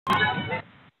Good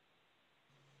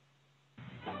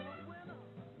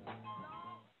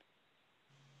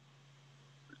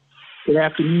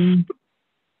afternoon.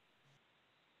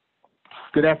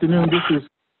 Good afternoon. This is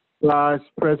Vice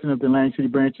President of the Atlantic City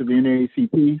branch of the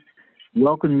NAACP,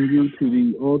 welcoming you to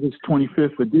the August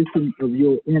 25th edition of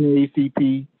your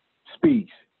NAACP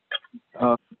Speaks.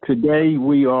 Today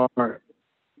we are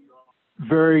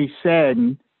very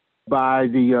saddened by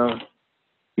the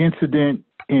incident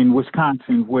in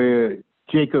Wisconsin where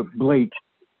Jacob Blake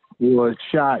was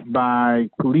shot by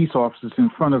police officers in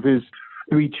front of his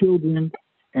 3 children,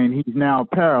 and he's now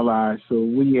paralyzed. So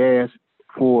we ask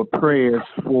for prayers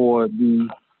for the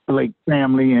Blake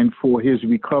family and for his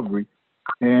recovery.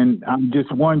 And I'm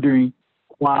just wondering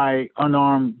why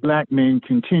unarmed black men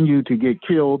continue to get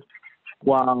killed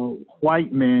while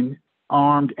white men,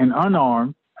 armed and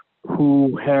unarmed,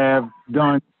 who have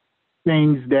done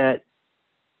things that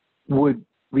would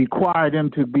require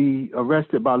them to be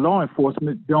arrested by law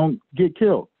enforcement, don't get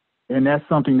killed. And that's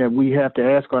something that we have to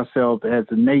ask ourselves as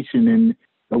a nation,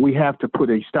 and we have to put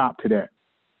a stop to that.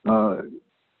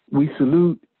 We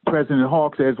salute President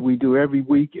Hawks, as we do every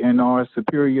week, and our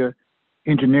superior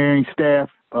engineering staff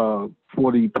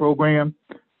for the program.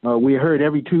 We are heard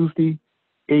every Tuesday,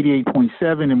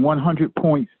 88.7 and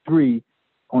 100.3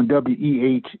 on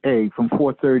WEHA from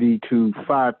 4:30 to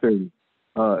 5:30.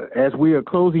 As we are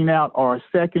closing out our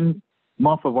second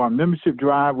month of our membership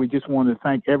drive, we just want to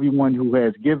thank everyone who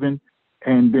has given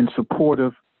and been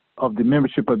supportive of the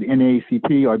membership of the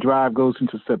NAACP. Our drive goes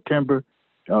into September,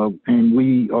 and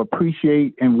we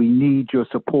appreciate and we need your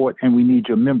support and we need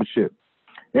your membership.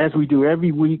 As we do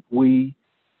every week, we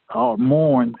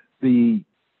mourn the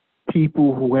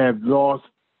people who have lost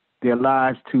their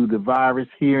lives to the virus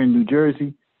here in New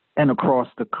Jersey and across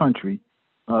the country.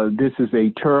 This is a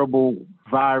terrible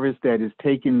virus that is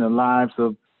taking the lives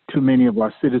of too many of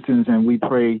our citizens, and we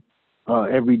pray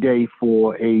every day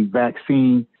for a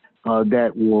vaccine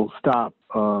that will stop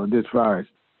this virus.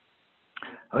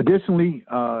 Additionally,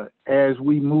 as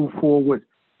we move forward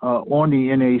on the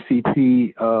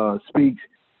NAACP Speaks,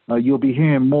 you'll be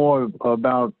hearing more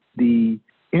about the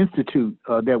institute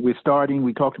that we're starting.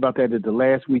 We talked about that at the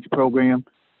last week's program,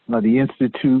 the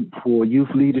Institute for Youth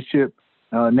Leadership,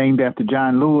 named after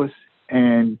John Lewis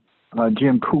and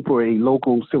Jim Cooper, a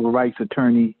local civil rights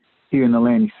attorney here in the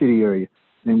Atlantic City area.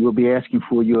 And we'll be asking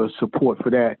for your support for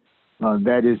that.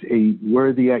 That is a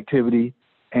worthy activity,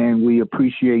 and we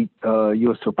appreciate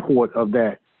your support of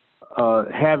that.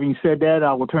 Having said that,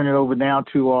 I will turn it over now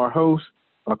to our host,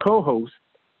 our co-host,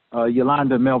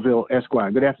 Yolanda Melville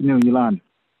Esquire. Good afternoon, Yolanda.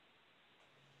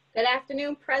 Good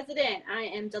afternoon, President. I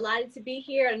am delighted to be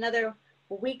here. Another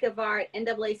week of our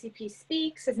NAACP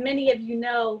Speaks. As many of you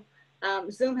know,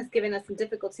 Zoom has given us some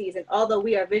difficulties, and although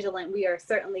we are vigilant, we are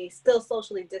certainly still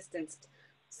socially distanced.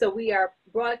 So we are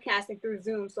broadcasting through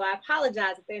Zoom. So I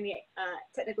apologize if there are any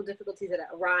technical difficulties that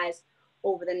arise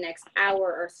over the next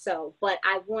hour or so. But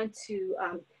I want to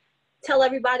tell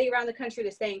everybody around the country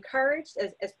to stay encouraged.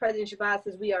 As President Shabazz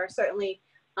says, we are certainly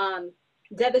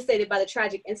devastated by the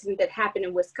tragic incident that happened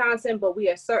in Wisconsin, but we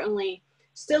are certainly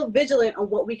still vigilant on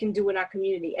what we can do in our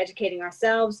community, educating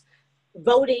ourselves,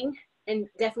 voting, and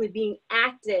definitely being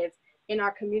active in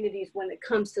our communities when it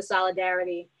comes to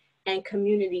solidarity and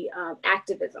community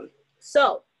activism.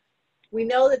 So we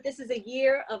know that this is a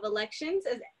year of elections,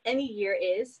 as any year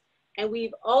is, and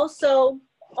we've also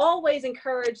always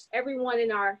encouraged everyone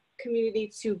in our community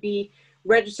to be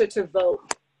registered to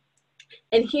vote.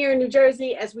 And here in New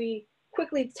Jersey, as we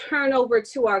quickly turn over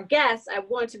to our guests, I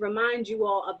want to remind you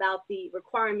all about the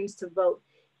requirements to vote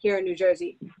here in New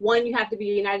Jersey. One, you have to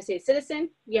be a United States citizen.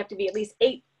 You have to be at least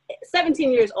 17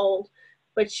 years old,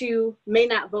 but you may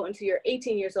not vote until you're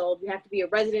 18 years old. You have to be a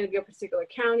resident of your particular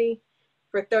county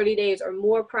for 30 days or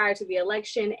more prior to the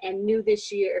election. And new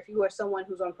this year, if you are someone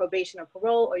who's on probation or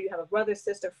parole, or you have a brother,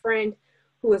 sister, friend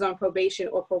who is on probation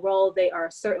or parole, they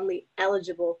are certainly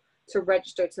eligible to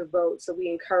register to vote. So we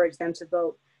encourage them to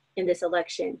vote in this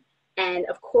election. And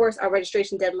of course, our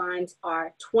registration deadlines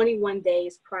are 21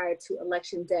 days prior to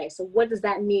election day. So what does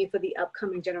that mean for the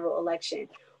upcoming general election?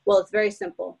 Well, it's very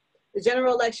simple. The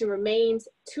general election remains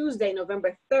Tuesday,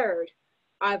 November 3rd.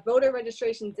 Our voter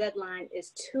registration deadline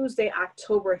is Tuesday,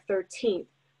 October 13th.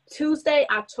 Tuesday,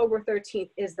 October 13th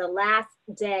is the last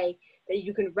day that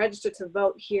you can register to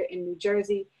vote here in New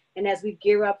Jersey. And as we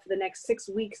gear up for the next 6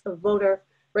 weeks of voter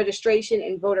registration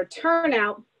and voter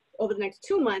turnout over the next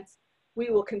 2 months, we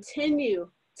will continue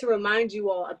to remind you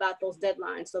all about those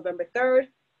deadlines. November 3rd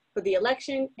for the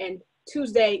election and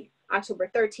Tuesday,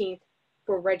 October 13th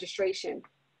for registration.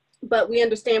 But we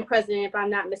understand, President, if I'm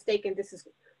not mistaken, this is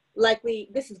likely,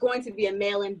 this is going to be a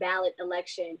mail-in ballot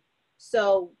election.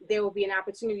 So there will be an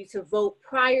opportunity to vote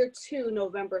prior to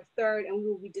November 3rd, and we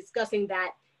will be discussing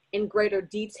that in greater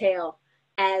detail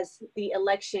as the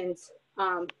election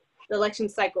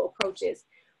cycle approaches.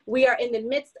 We are in the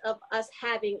midst of us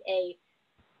having a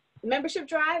membership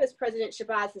drive, as President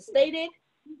Shabazz has stated.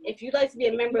 If you'd like to be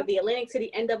a member of the Atlantic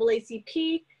City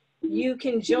NAACP, you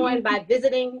can join by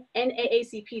visiting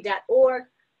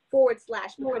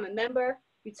naacp.org/become a member.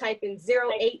 You type in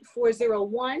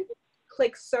 08401,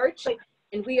 click search,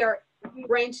 and we are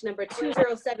branch number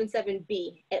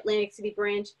 2077B, Atlantic City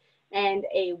branch, and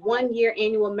a 1-year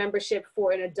annual membership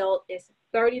for an adult is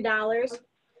 $30,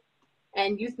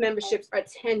 and youth memberships are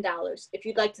 $10. If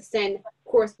you'd like to send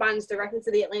correspondence directly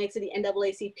to the Atlantic City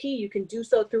NAACP, you can do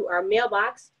so through our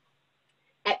mailbox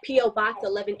at P.O. Box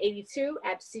 1182,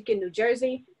 Absecon, New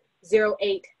Jersey,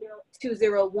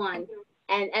 08201.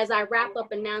 And as I wrap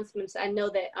up announcements, I know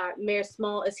that Mayor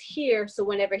Small is here, so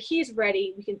whenever he's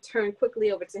ready, we can turn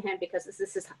quickly over to him because this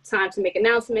is time to make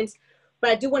announcements.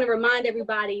 But I do want to remind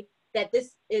everybody that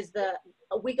this is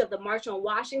a week of the March on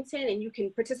Washington, and you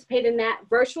can participate in that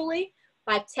virtually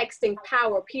by texting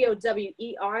POWER,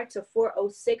 POWER, to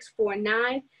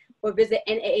 40649, or visit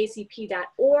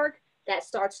naacp.org. That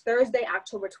starts Thursday,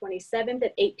 October 27th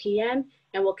at 8 p.m.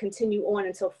 and will continue on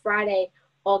until Friday,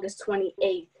 August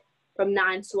 28th from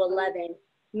 9 to 11.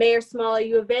 Mayor Small, are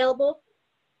you available?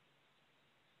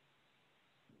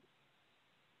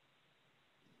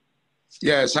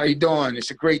 Yes, how you doing?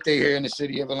 It's a great day here in the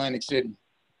city of Atlantic City.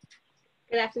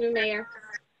 Good afternoon, Mayor.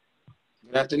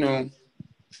 Good afternoon.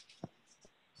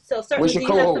 So certainly, do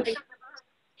you have something?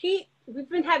 We've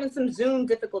been having some Zoom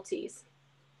difficulties.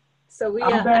 So we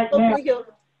hopefully he'll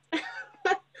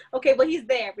okay, well he's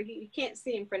there, but you can't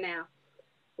see him for now.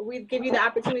 But we give you the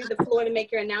opportunity, the floor, to make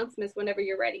your announcements whenever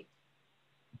you're ready.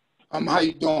 How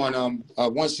you doing?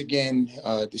 Once again,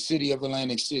 the city of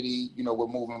Atlantic City, we're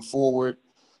moving forward.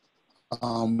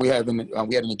 We had an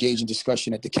engaging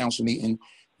discussion at the council meeting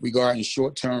regarding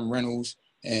short-term rentals,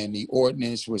 and the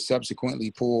ordinance was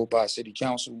subsequently pulled by city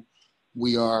council.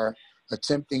 We are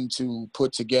attempting to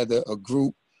put together a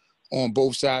group on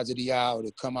both sides of the aisle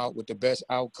to come out with the best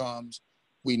outcomes.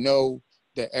 We know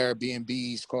that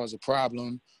Airbnbs cause a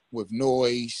problem with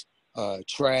noise,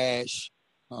 trash,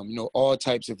 all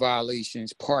types of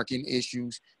violations, parking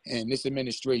issues, and this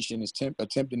administration is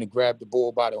attempting to grab the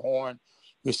bull by the horn.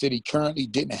 The city currently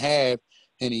didn't have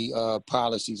any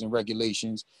policies and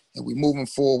regulations, and we're moving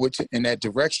forward in that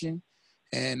direction.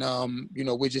 And,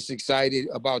 we're just excited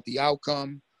about the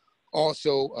outcome.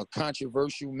 Also, a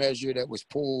controversial measure that was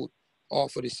pulled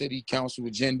off of the city council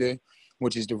agenda,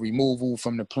 which is the removal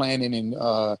from the planning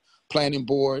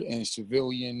board and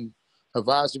civilian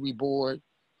advisory board,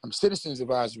 citizens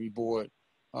advisory board.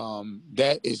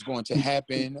 That is going to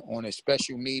happen on a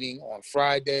special meeting on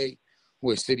Friday,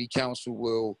 where city council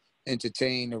will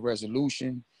entertain a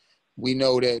resolution. We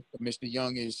know that Mr.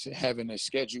 Young is having a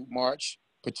scheduled march,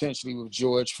 potentially with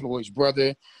George Floyd's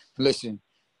brother. Listen,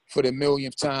 for the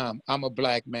millionth time, I'm a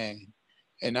Black man,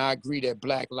 and I agree that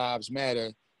Black lives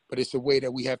matter, but it's a way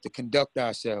that we have to conduct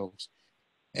ourselves.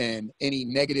 And any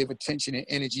negative attention and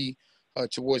energy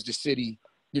towards the city,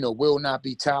 will not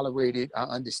be tolerated. I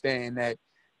understand that,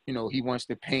 he wants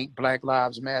to paint Black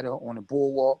Lives Matter on the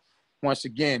boardwalk. Once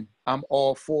again, I'm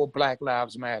all for Black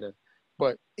Lives Matter.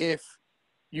 But if,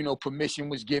 permission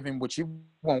was given, which it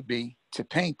won't be, to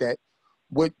paint that,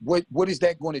 what is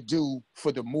that going to do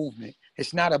for the movement?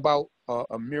 It's not about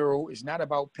a mural. It's not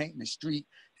about painting the street.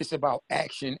 It's about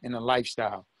action and a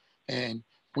lifestyle. And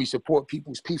we support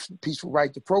people's peaceful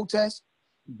right to protest.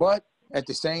 But at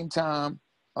the same time,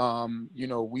 we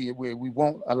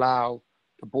won't allow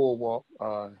the boardwalk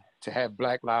to have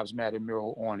Black Lives Matter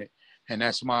mural on it. And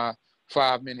that's my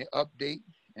 5-minute update.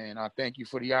 And I thank you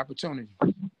for the opportunity.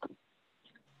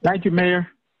 Thank you, Mayor.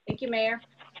 Thank you, Mayor.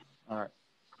 All right.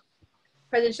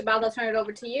 President Shabazz, I'll turn it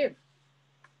over to you.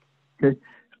 Okay.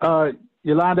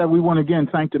 Yolanda, we want to again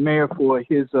thank the mayor for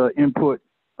his input.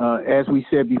 As we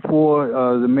said before,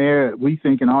 the mayor, we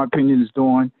think, in our opinion, is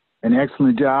doing an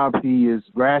excellent job. He is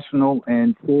rational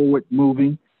and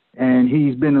forward-moving, and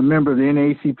he's been a member of the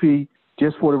NAACP,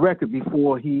 just for the record,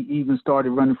 before he even started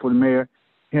running for the mayor,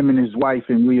 him and his wife,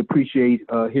 and we appreciate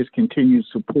his continued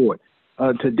support.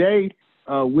 Today,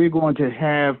 we're going to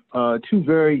have two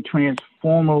very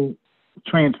transformable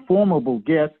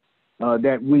guests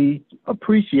that we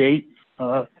appreciate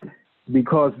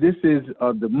because this is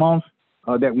the month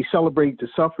that we celebrate the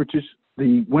suffragists,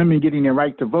 the women getting their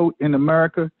right to vote in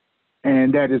America,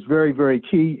 and that is very, very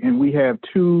key. And we have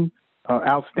two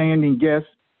outstanding guests.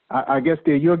 I guess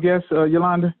they're your guests,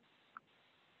 Yolanda?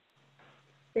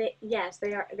 Yes,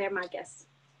 they are. They're my guests.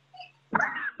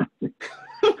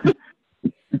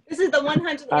 This is the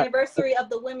 100th anniversary of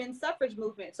the women's suffrage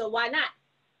movement, so why not?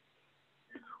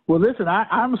 Well, listen,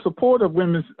 I'm a supporter of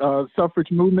women's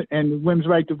suffrage movement and women's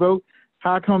right to vote.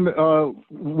 How come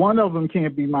one of them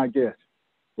can't be my guest,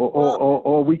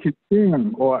 or we can see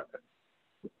them, or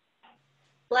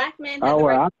Black men have the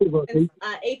right since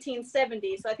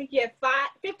 1870, so I think you have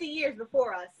 50 years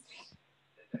before us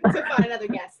to find another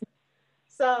guest.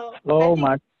 So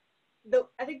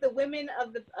I think the women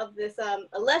of this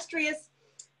illustrious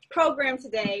program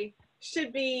today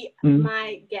should be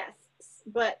my guests.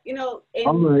 But you know,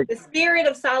 in the spirit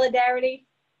of solidarity,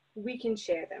 we can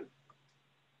share them.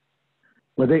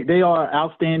 Well, they are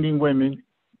outstanding women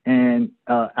and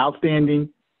outstanding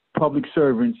public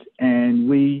servants, and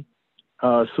we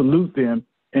salute them.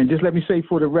 And just let me say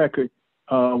for the record,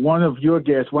 one of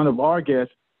our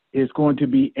guests is going to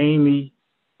be Amy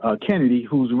Kennedy,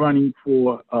 who's running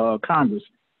for Congress.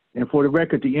 And for the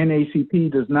record, the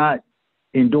NAACP does not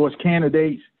endorse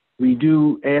candidates. We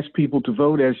do ask people to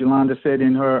vote, as Yolanda said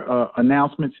in her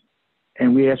announcements,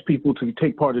 and we ask people to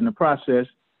take part in the process.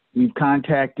 We've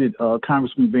contacted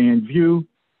Congressman Van Drew,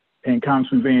 and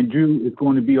Congressman Van Drew is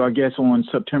going to be our guest on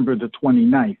September the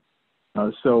 29th.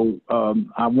 So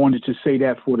I wanted to say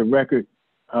that for the record,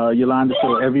 Yolanda,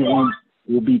 so everyone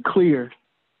will be clear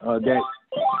that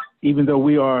even though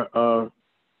we are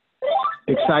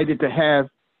excited to have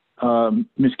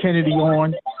Ms. Kennedy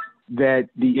on, that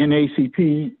the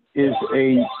NAACP is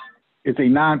a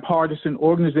nonpartisan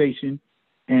organization,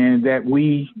 and that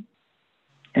we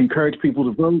encourage people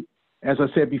to vote, as I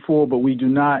said before, but we do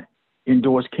not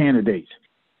endorse candidates.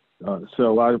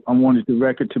 So I wanted the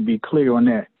record to be clear on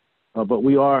that. But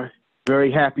we are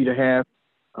very happy to have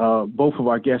both of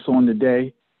our guests on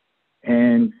today,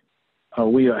 and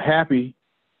we are happy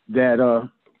that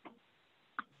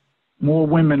more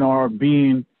women are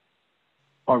running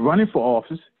for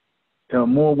office.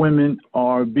 More women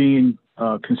are being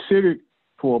considered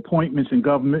for appointments in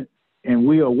government, and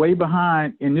we are way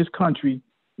behind in this country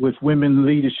with women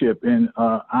leadership. And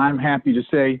I'm happy to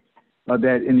say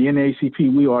that in the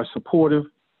NAACP, we are supportive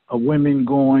of women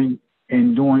going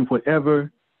and doing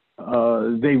whatever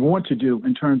they want to do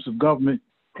in terms of government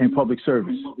and public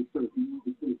service.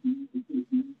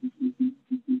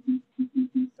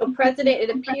 So, President, it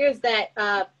appears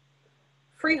that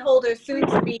Freeholder, soon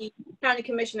to be County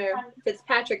Commissioner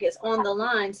Fitzpatrick, is on the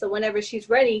line. So whenever she's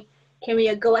ready, can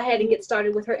we go ahead and get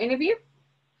started with her interview?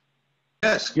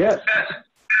 Yes. Yes.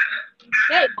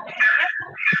 Okay.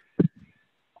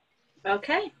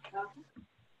 Okay.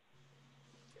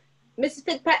 Mrs.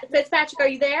 Fitzpatrick, are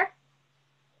you there?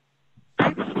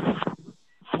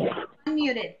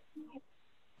 Unmuted.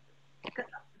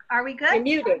 Are we good? You're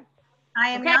muted. I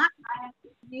am not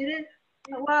muted.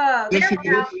 Whoa, there we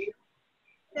go.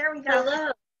 There we go.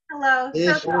 Hello. Hello.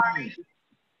 So sorry.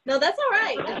 No, that's all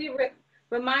right. As we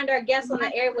remind our guests on the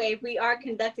airwave, we are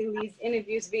conducting these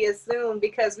interviews via Zoom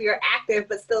because we are active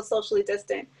but still socially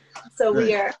distant. So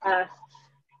we are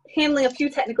handling a few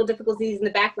technical difficulties in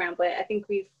the background, but I think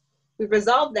we've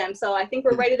resolved them. So I think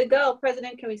we're ready to go.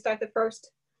 President, can we start the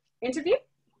first interview?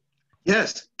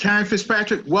 Yes, Caren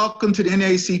Fitzpatrick, welcome to the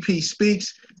NAACP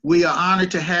Speaks. We are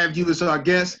honored to have you as our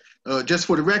guest. Just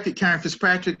for the record, Caren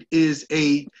Fitzpatrick is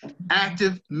an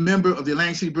active member of the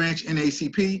Atlantic City Branch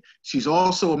NAACP. She's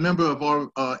also a member of our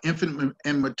infant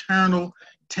and maternal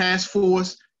task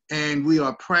force, and we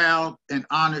are proud and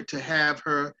honored to have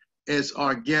her as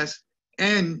our guest.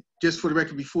 And just for the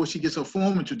record, before she gets her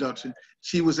formal introduction,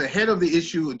 she was ahead of the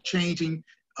issue of changing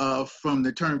from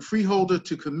the term freeholder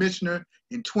to commissioner.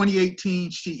 In 2018,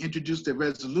 she introduced a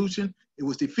resolution. It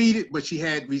was defeated, but she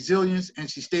had resilience and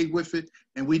she stayed with it.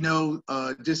 And we know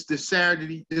just this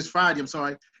Friday,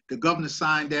 the governor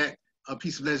signed that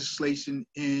piece of legislation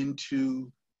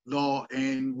into law,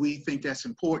 and we think that's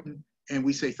important, and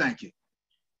we say thank you.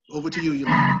 Over to you,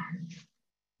 Yolanda.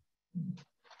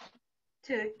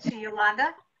 To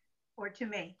Yolanda or to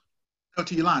me? No,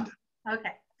 to Yolanda.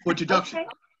 Okay. For introduction. Okay.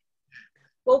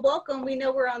 Well, welcome. We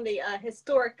know we're on the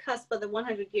historic cusp of the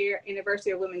 100-year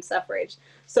anniversary of women's suffrage.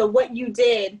 So what you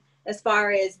did as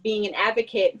far as being an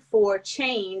advocate for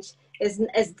change is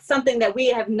something that we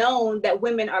have known that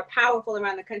women are powerful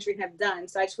around the country and have done.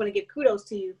 So I just want to give kudos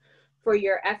to you for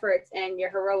your efforts and your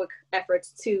heroic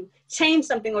efforts to change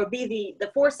something or be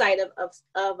the foresight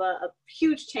of a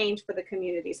huge change for the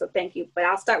community. So thank you. But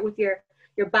I'll start with your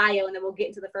bio and then we'll get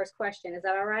into the first question. Is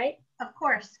that all right? Of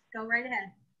course. Go right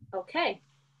ahead. Okay.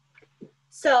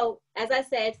 So, as I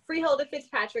said, Freeholder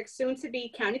Fitzpatrick, soon to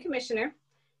be County Commissioner,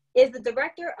 is the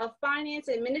Director of Finance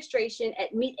and Administration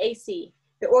at Meet AC,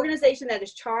 the organization that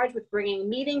is charged with bringing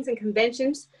meetings and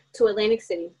conventions to Atlantic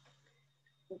City.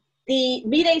 The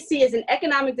NAACP is an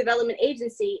economic development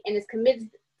agency and is committed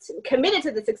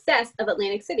to the success of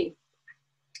Atlantic City.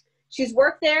 She's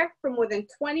worked there for more than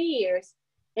 20 years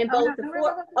in both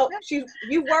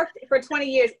you've worked for 20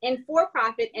 years in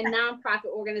for-profit and nonprofit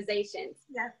organizations.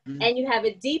 Yes. And you have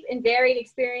a deep and varied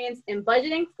experience in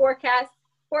budgeting,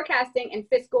 forecasting, and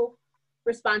fiscal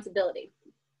responsibility.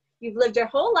 You've lived your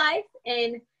whole life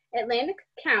in Atlantic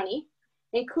County,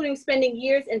 including spending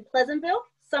years in Pleasantville,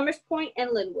 Summers Point,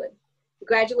 and Linwood. You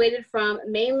graduated from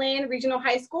Mainland Regional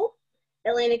High School,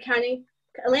 Atlantic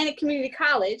Community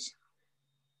College,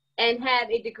 and have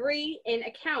a degree in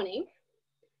accounting.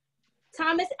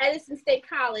 Thomas Edison State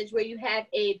College, where you have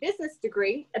a business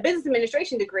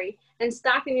administration degree, and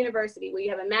Stockton University, where you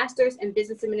have a master's in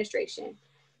business administration.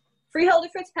 Freeholder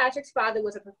Fitzpatrick's father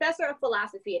was a professor of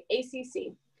philosophy at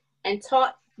ACC and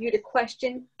taught you to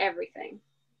question everything.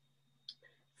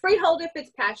 Freeholder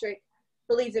Fitzpatrick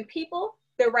believes in people,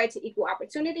 their right to equal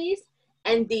opportunities,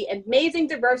 and the amazing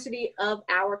diversity of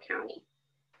our county.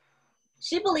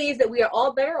 She believes that we are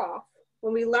all better off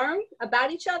when we learn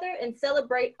about each other and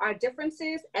celebrate our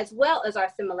differences as well as our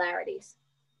similarities.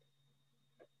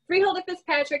 Freeholder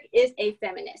Fitzpatrick is a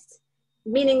feminist,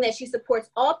 meaning that she supports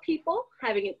all people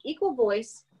having an equal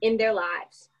voice in their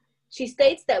lives. She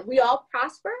states that we all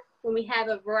prosper when we have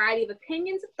a variety of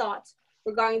opinions and thoughts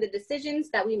regarding the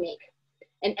decisions that we make,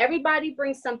 and everybody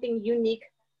brings something unique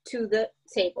to the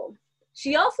table.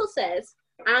 She also says,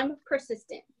 I'm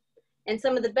persistent, and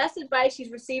some of the best advice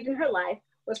she's received in her life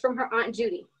was from her Aunt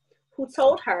Judy, who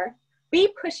told her, be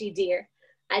pushy, dear.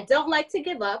 I don't like to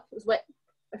give up, is what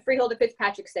Freeholder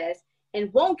Fitzpatrick says,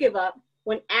 and won't give up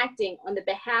when acting on the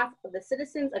behalf of the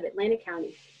citizens of Atlantic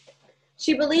County.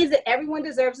 She believes that everyone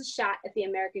deserves a shot at the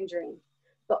American dream,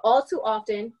 but all too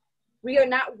often, we are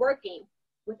not working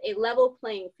with a level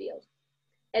playing field.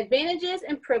 Advantages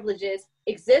and privileges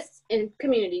exist in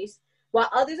communities while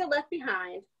others are left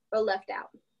behind or left out.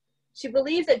 She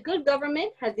believes that good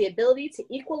government has the ability to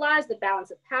equalize the balance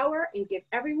of power and give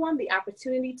everyone the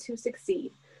opportunity to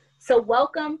succeed. So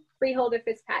welcome, Freeholder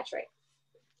Fitzpatrick.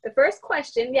 The first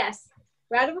question, yes,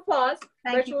 round of applause,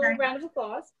 virtual round of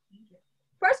applause.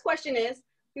 First question is,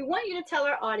 we want you to tell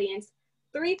our audience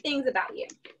 3 things about you.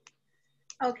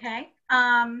 Okay.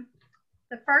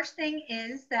 The first thing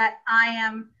is that I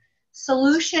am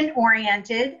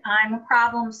solution-oriented. I'm a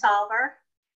problem solver.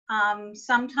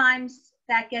 Sometimes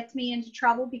that gets me into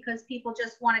trouble because people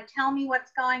just want to tell me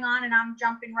what's going on and I'm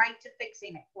jumping right to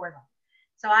fixing it for them.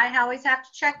 So I always have to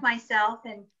check myself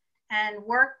and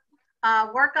work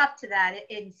up to that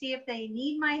and see if they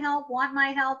need my help, want my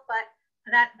help, but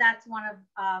that's one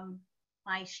of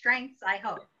my strengths, I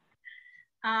hope.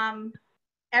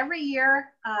 Every year,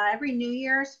 every New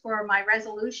Year's for my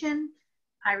resolution,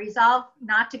 I resolve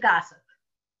not to gossip.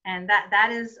 And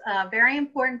that is very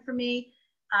important for me.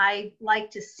 I like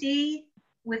to see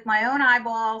with my own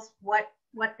eyeballs what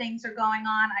things are going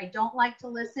on. I don't like to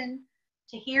listen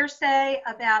to hearsay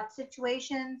about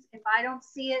situations. If I don't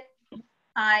see it,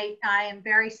 I am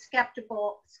very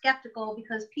skeptical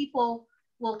because people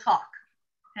will talk.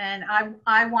 And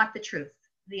I want the truth,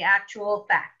 the actual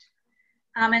fact.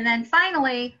 And then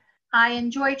finally, I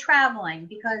enjoy traveling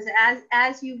because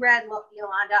as you read,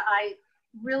 Yolanda, I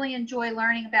really enjoy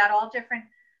learning about all different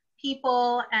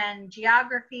people and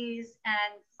geographies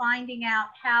and finding out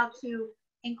how to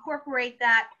incorporate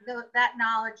that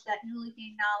knowledge, that newly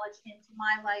gained knowledge into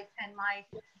my life and my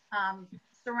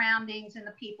surroundings and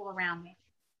the people around me.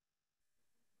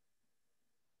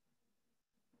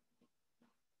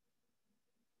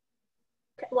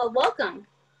 Well, welcome.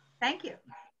 Thank you.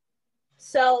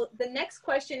 So the next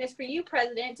question is for you,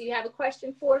 President. Do you have a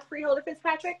question for Freeholder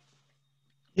Fitzpatrick?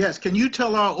 Yes, can you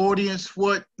tell our audience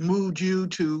what moved you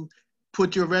to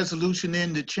put your resolution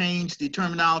in to change the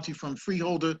terminology from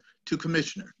freeholder to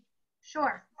commissioner?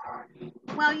 Sure.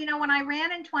 Well, you know, when I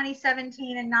ran in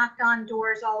 2017 and knocked on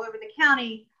doors all over the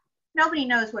county, nobody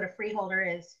knows what a freeholder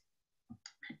is.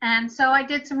 And so I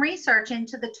did some research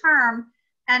into the term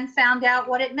and found out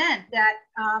what it meant, that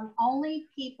only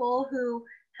people who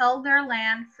held their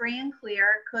land free and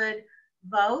clear could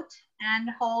vote and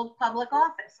hold public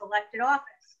office, elected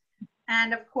office.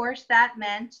 And of course, that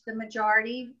meant the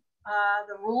majority,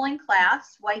 the ruling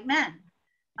class, white men,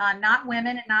 not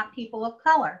women and not people of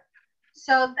color.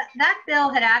 So that bill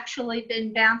had actually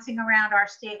been bouncing around our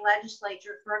state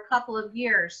legislature for a couple of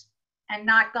years and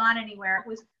not gone anywhere.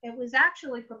 It was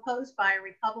actually proposed by a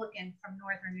Republican from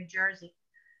Northern New Jersey.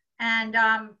 And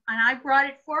I brought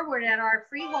it forward at our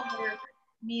Freeholder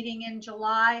meeting in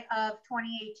July of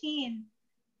 2018.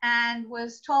 and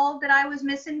was told that I was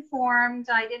misinformed.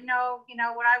 I didn't know,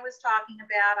 what I was talking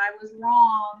about. I was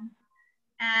wrong.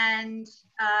 And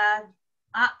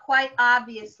quite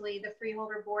obviously, the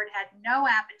Freeholder Board had no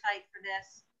appetite for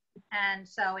this. And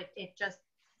so it just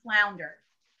floundered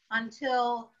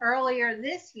until earlier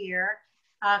this year,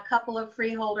 a couple of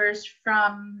freeholders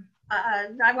from,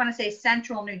 I want to say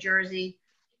central New Jersey,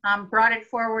 brought it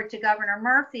forward to Governor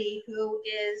Murphy, who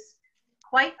is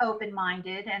quite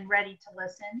open-minded and ready to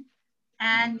listen.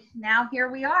 And now here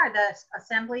we are. The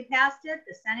Assembly passed it,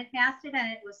 the Senate passed it,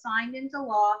 and it was signed into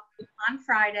law on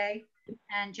Friday.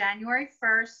 And January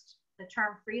 1st, the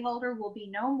term freeholder will be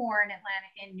no more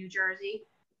in New Jersey.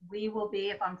 We will be,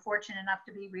 if I'm fortunate enough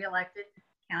to be reelected,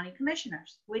 county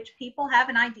commissioners, which people have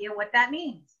an idea what that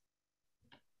means.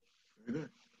 Very good.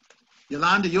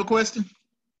 Yolanda, your question?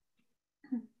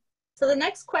 So the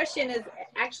next question is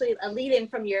actually a lead-in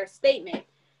from your statement.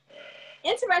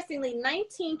 Interestingly,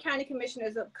 19 county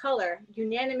commissioners of color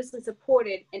unanimously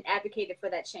supported and advocated for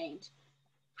that change.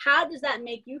 How does that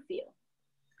make you feel?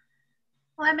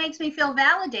 Well, it makes me feel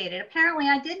validated. Apparently,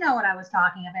 I did know what I was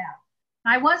talking about.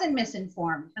 I wasn't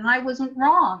misinformed, and I wasn't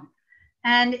wrong.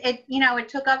 And it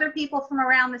took other people from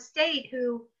around the state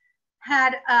who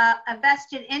had a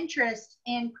vested interest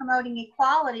in promoting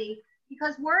equality,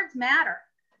 because words matter.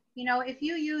 If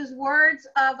you use words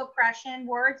of oppression,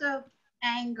 words of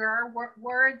anger,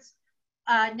 words,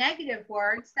 negative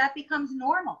words, that becomes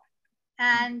normal.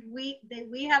 And we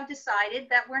have decided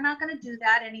that we're not going to do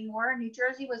that anymore. New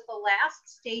Jersey was the last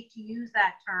state to use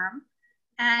that term.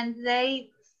 And they,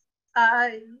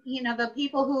 the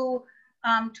people who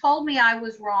told me I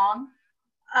was wrong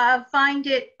find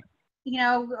it,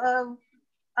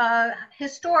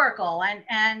 historical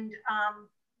and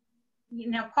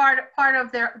part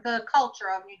of the culture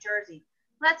of New Jersey.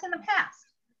 That's in the past,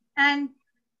 and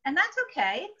that's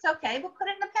okay. It's okay. We'll put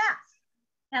it in the past,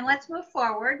 and let's move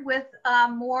forward with a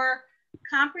more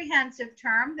comprehensive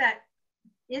term that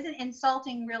isn't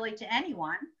insulting really to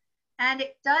anyone, and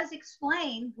it does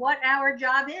explain what our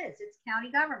job is. It's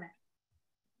county government.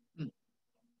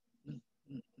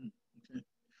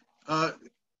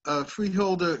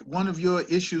 Freeholder, one of your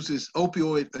issues is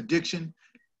opioid addiction.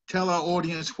 Tell our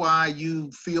audience why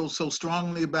you feel so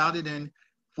strongly about it, and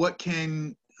what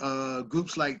can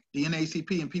groups like the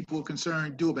NAACP and people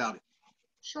concerned do about it?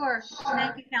 Sure.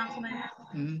 Thank you,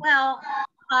 Councilman. Well,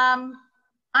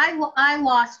 I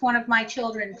lost one of my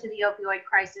children to the opioid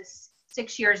crisis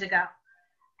 6 years ago.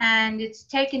 And it's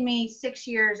taken me 6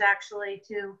 years actually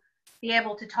to be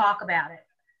able to talk about it.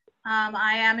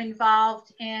 I am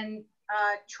involved in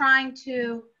trying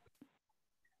to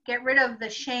get rid of the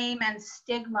shame and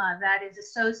stigma that is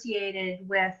associated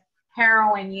with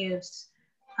heroin use,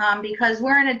 because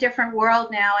we're in a different world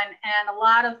now, and a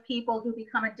lot of people who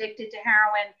become addicted to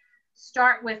heroin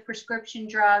start with prescription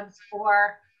drugs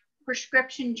or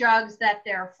prescription drugs that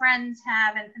their friends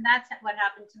have, and that's what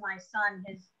happened to my son.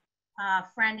 His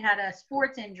friend had a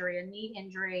sports injury, a knee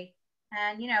injury,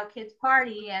 and kids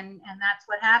party, and that's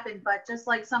what happened. But just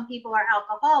like some people are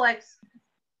alcoholics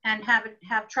and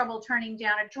have trouble turning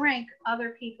down a drink,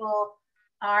 other people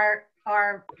are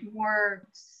more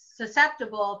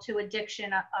susceptible to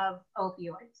addiction of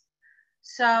opioids.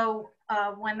 So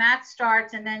when that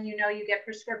starts, and then you get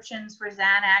prescriptions for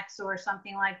Xanax or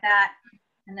something like that,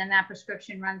 and then that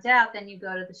prescription runs out, then you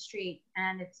go to the street,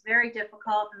 and it's very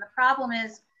difficult. And the problem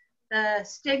is the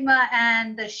stigma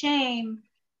and the shame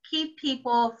keep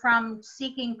people from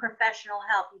seeking professional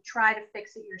help. You try to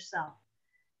fix it yourself.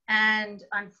 And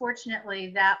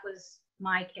unfortunately, that was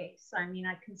my case. I mean,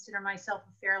 I consider myself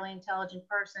a fairly intelligent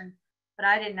person, but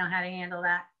I didn't know how to handle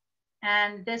that.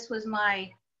 And this was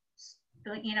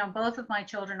both of my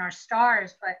children are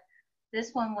stars, but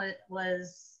this one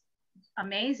was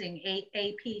amazing.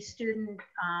 AP student,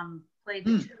 played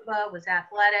the tuba, was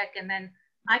athletic, and then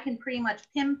I can pretty much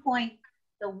pinpoint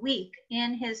the week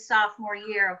in his sophomore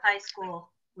year of high school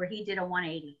where he did a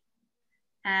 180.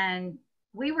 And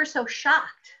we were so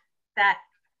shocked that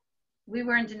we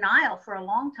were in denial for a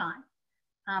long time,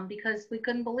 because we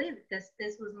couldn't believe it.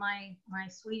 This was my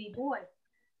sweetie boy.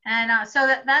 And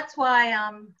so that's why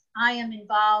I am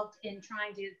involved in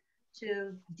trying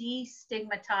to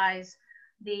destigmatize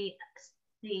the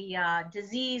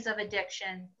disease of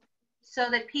addiction,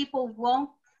 so that people won't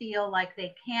feel like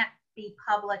they can't be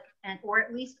public or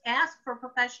at least ask for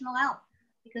professional help,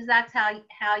 because that's how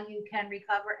you can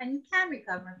recover. And you can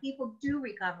recover. People do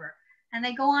recover, and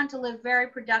they go on to live very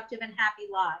productive and happy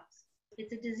lives.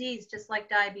 It's a disease just like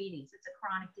diabetes. It's a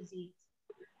chronic disease.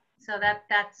 So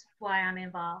that's why I'm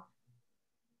involved.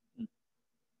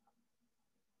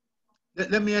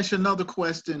 Let me ask you another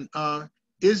question.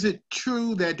 is it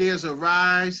true that there's a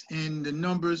rise in the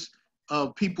numbers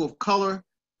of people of color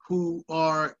who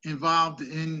are involved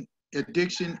in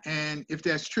addiction? And if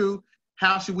that's true,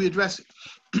 how should we address it?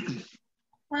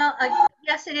 Well,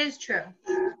 yes, it is true.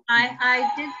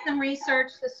 I did some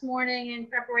research this morning in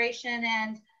preparation,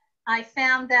 and I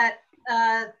found that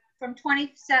from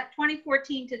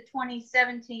 2014 to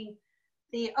 2017,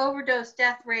 the overdose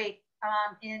death rate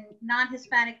in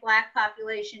non-Hispanic Black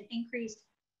population increased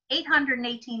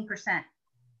 818%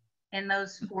 in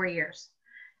those 4 years.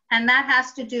 And that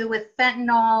has to do with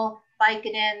fentanyl,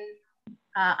 Vicodin,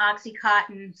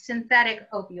 Oxycontin, synthetic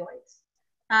opioids.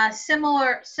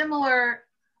 Similar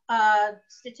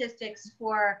statistics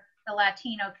for the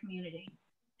Latino community.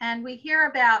 And we hear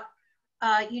about,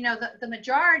 the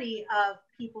majority of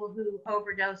people who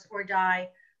overdose or die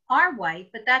are white,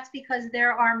 but that's because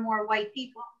there are more white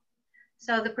people.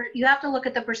 So you have to look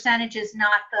at the percentages,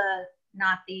 not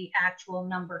the actual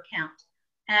number count.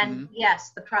 And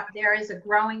yes, there is a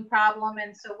growing problem.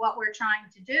 And so what we're trying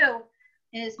to do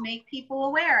is make people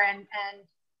aware. And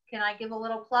can I give a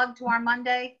little plug to our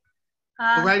Monday?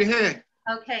 Go right ahead.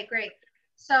 Okay, great.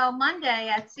 So Monday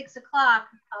at 6 o'clock,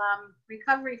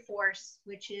 Recovery Force,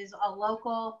 which is a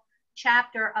local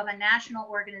chapter of a national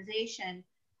organization,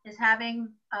 is having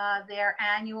their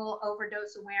annual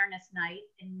overdose awareness night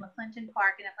in McClinton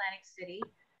Park in Atlantic City.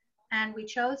 And we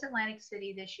chose Atlantic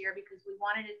City this year because we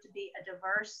wanted it to be a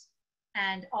diverse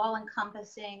and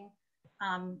all-encompassing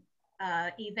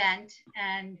event.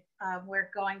 And we're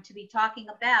going to be talking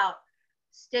about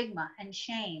stigma and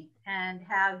shame and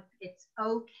how it's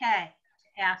okay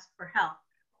to ask for help.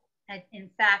 And in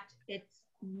fact, it's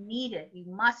needed. You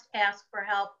must ask for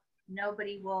help.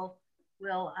 Nobody will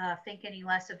think any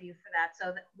less of you for that.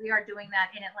 So we are doing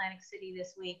that in Atlantic City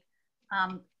this week.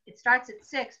 It starts at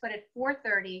 6, but at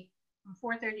 4:30, from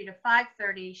 4:30 to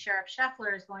 5:30, Sheriff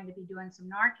Scheffler is going to be doing some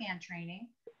Narcan training,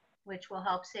 which will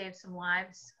help save some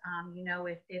lives.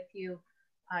 If you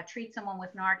treat someone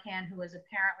with Narcan who is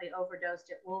apparently overdosed,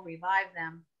 it will revive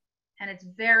them. And it's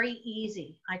very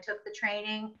easy. I took the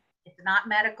training. It's not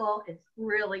medical. It's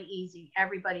really easy.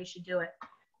 Everybody should do it.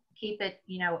 Keep it,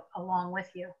 along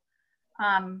with you.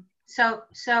 Yeah,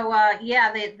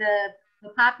 the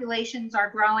populations are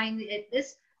growing.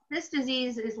 This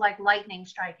disease is like lightning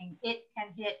striking. It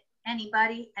can hit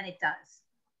anybody, and it does.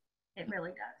 It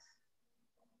really does.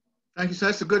 Thank you. So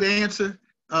that's a good answer.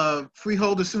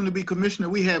 Freeholder, soon to be commissioner,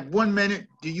 we have 1 minute.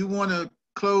 Do you want to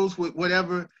close with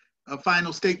whatever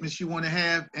final statements you want to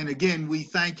have? And again, we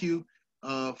thank you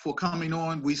for coming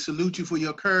on. We salute you for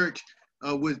your courage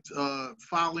with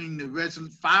filing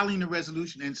the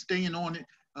resolution and staying on it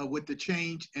with the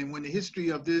change. And when the history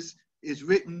of this is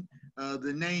written,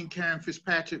 the name Caren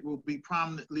Fitzpatrick will be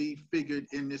prominently figured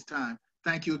in this time.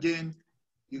 Thank you again.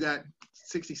 You got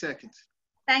 60 seconds.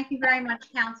 Thank you very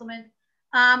much, Councilman.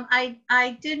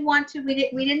 I did want to, we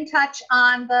didn't touch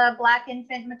on the Black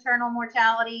Infant Maternal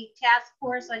Mortality Task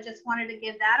Force. I just wanted to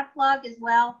give that a plug as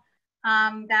well.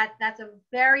 That's a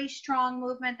very strong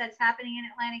movement that's happening in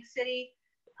Atlantic City.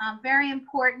 Very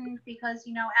important because,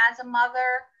 as a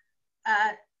mother,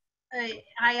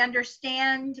 I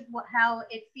understand how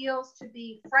it feels to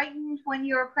be frightened when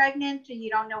you're pregnant and you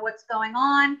don't know what's going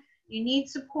on. You need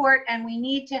support, and we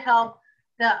need to help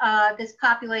this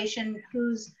population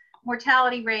whose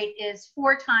mortality rate is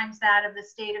 4 times that of the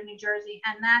state of New Jersey,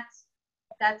 and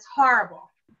that's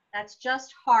horrible. That's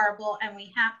just horrible, and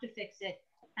we have to fix it.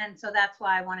 And so that's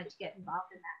why I wanted to get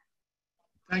involved in that.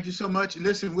 Thank you so much.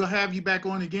 Listen, we'll have you back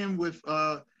on again with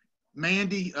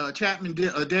Mandy Chapman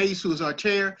Days, who is our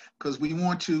chair, because we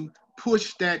want to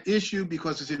push that issue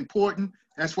because it's important.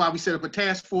 That's why we set up a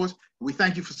task force. We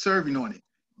thank you for serving on it.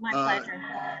 My pleasure.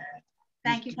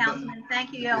 Thank you, Councilman.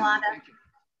 Thank you, Yolanda.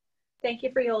 Thank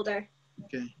you, Freeholder.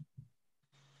 Okay.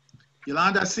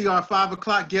 Yolanda, I see our 5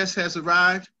 o'clock guest has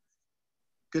arrived.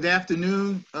 Good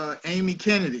afternoon, Amy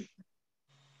Kennedy.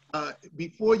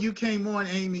 Before you came on,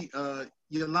 Amy,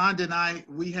 Yolanda and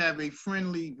we have a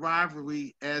friendly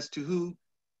rivalry as to who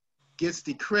gets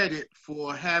the credit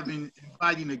for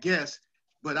inviting a guest,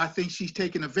 but I think she's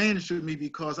taking advantage of me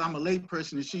because I'm a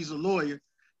layperson and she's a lawyer,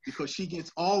 because she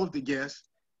gets all of the guests,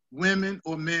 women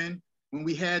or men. When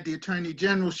we had the Attorney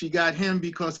General, she got him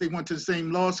because they went to the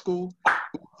same law school.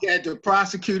 We had the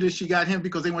prosecutor, she got him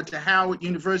because they went to Howard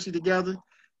University together.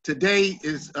 Today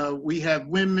is we have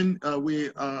women,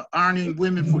 we're honoring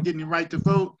women for getting the right to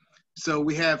vote. So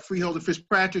we have Freeholder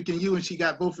Fitzpatrick and you, and she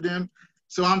got both of them.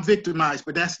 So I'm victimized,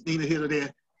 but that's neither here nor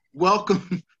there.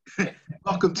 Welcome,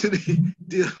 welcome to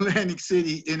the Atlantic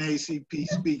City NAACP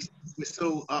Speaks. We're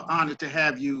so honored to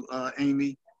have you,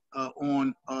 Amy,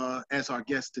 on as our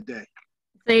guest today.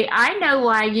 See, I know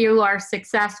why you are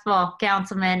successful,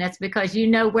 Councilman. It's because you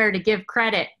know where to give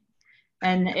credit,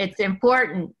 and it's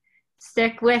important.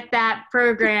 Stick with that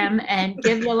program and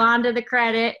give Yolanda the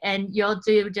credit, and you'll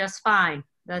do just fine.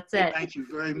 That's it. Thank you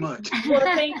very much. Well,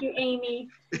 thank you, Amy.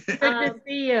 Good to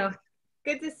see you.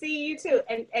 Good to see you too.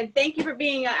 And thank you for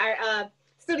being our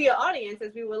studio audience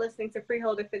as we were listening to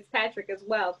Freeholder Fitzpatrick as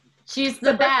well. She's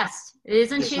the best.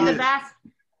 Isn't she the best?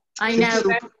 I know.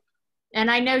 And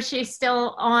I know she's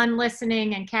still on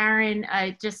listening. And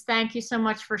Caren, just thank you so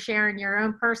much for sharing your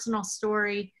own personal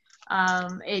story.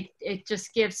 It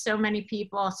just gives so many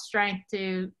people strength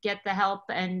to get the help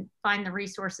and find the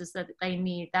resources that they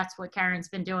need. That's what Caren's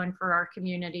been doing for our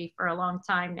community for a long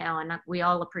time now, and we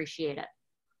all appreciate it.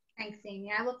 Thanks,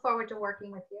 Amy. I look forward to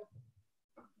working with you.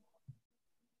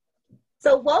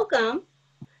 So welcome,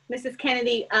 Mrs.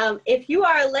 Kennedy. If you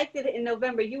are elected in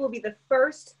November, you will be the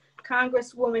first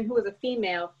Congresswoman who is a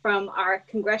female from our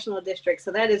congressional district.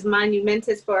 So that is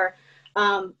monumentous for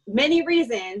many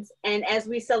reasons. And as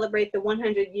we celebrate the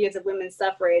 100 years of women's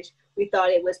suffrage, we thought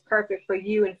it was perfect for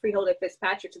you and Freeholder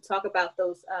Fitzpatrick to talk about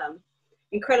those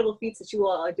incredible feats that you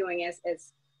all are doing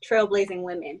as trailblazing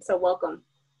women. So welcome.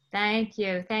 Thank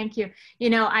you. Thank you. You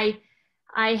know, I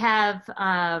have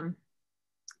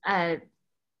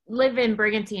live in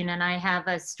Brigantine, and I have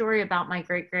a story about my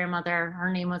great-grandmother.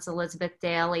 Her name was Elizabeth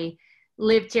Daly,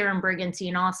 lived here in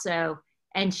Brigantine also.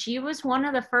 And she was one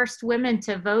of the first women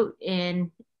to vote in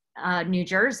New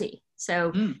Jersey.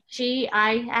 So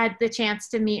I had the chance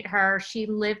to meet her. She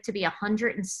lived to be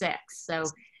 106. So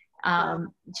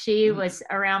she was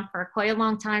around for quite a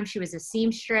long time. She was a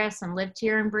seamstress and lived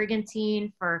here in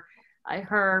Brigantine for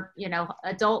her,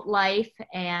 adult life.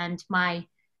 And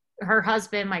her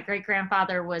husband, my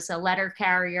great-grandfather, was a letter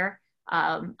carrier.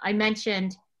 I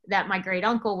mentioned that my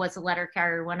great-uncle was a letter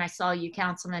carrier when I saw you,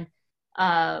 Councilman,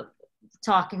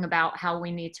 talking about how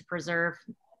we need to preserve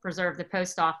the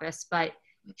post office. But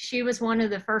she was one of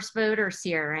the first voters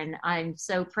here, and I'm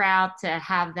so proud to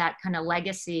have that kind of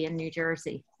legacy in New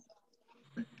Jersey.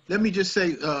 Let me just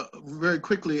say very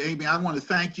quickly, Amy, I want to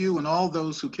thank you and all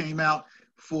those who came out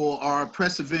for our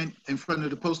press event in front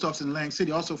of the post office in Atlantic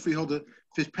City. Also, Freeholder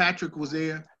Fitzpatrick was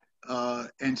there,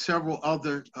 and several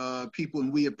other people,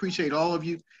 and we appreciate all of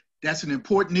you. That's an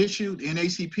important issue. The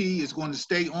NAACP is going to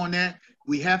stay on that.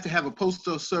 We have to have a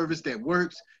postal service that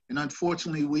works, and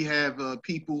unfortunately, we have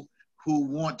people who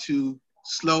want to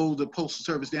slow the postal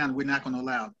service down. We're not going to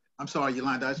allow it. I'm sorry,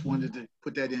 Yolanda, I just wanted to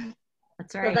put that in.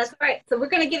 That's right. So that's right. So we're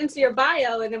going to get into your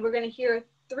bio, and then we're going to hear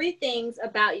 3 things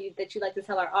about you that you'd like to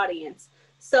tell our audience.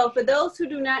 So for those who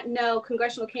do not know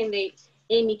congressional candidate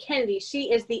Amy Kennedy,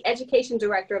 she is the education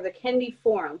director of the Kennedy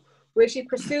Forum, where she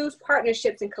pursues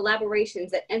partnerships and collaborations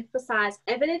that emphasize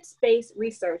evidence-based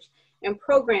research and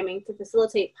programming to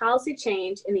facilitate policy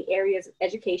change in the areas of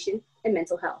education and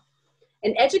mental health.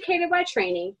 An educator by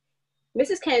training,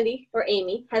 Mrs. Kennedy, or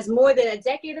Amy, has more than a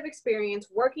decade of experience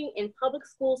working in public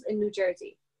schools in New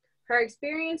Jersey. Her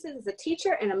experiences as a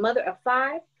teacher and a mother of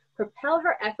 5 propel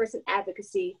her efforts in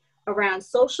advocacy around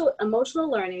social emotional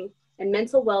learning and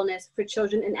mental wellness for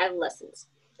children and adolescents.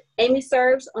 Amy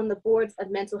serves on the boards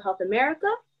of Mental Health America,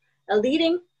 a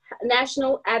leading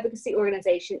national advocacy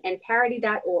organization, and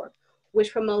Parity.org,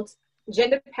 which promotes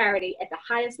gender parity at the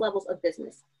highest levels of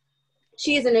business.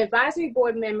 She is an advisory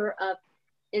board member of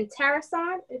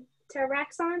Interaxon,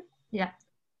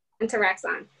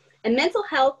 a mental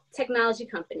health technology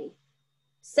company.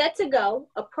 Set to Go,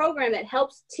 a program that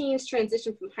helps teens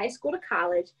transition from high school to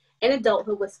college and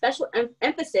adulthood with special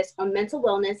emphasis on mental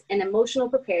wellness and emotional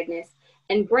preparedness,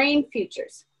 and Brain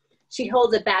Futures. She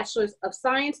holds a Bachelor's of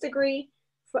Science degree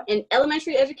in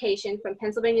elementary education from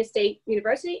Pennsylvania State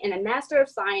University and a Master of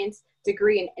Science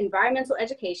degree in environmental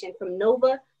education from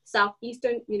Nova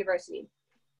Southeastern University.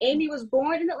 Amy was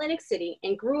born in Atlantic City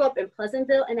and grew up in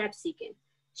Pleasantville and Absecon.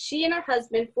 She and her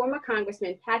husband, former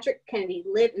Congressman Patrick Kennedy,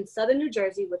 live in southern New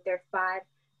Jersey with their 5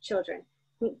 children.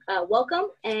 Welcome,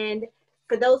 and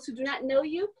for those who do not know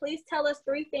you, please tell us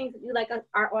 3 things that you'd like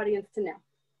our audience to know.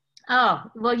 Oh,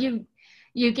 well,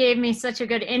 you gave me such a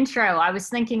good intro. I was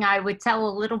thinking I would tell a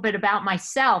little bit about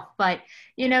myself, but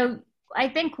I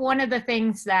think one of the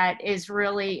things that is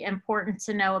really important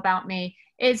to know about me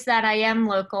is that I am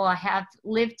local. I have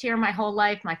lived here my whole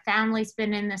life. My family's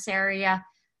been in this area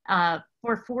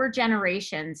for 4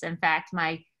 generations. In fact,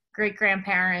 my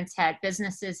great-grandparents had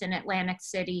businesses in Atlantic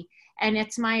City, and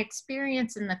it's my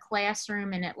experience in the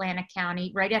classroom in Atlantic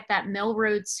County, right at that Mill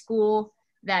Road school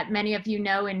that many of you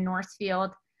know in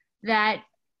Northfield, that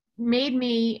made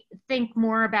me think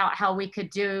more about how we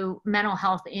could do mental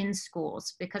health in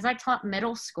schools, because I taught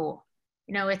middle school.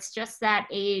 It's just that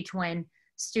age when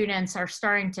students are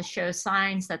starting to show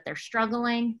signs that they're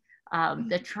struggling.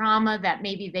 The trauma that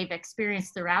maybe they've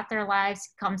experienced throughout their lives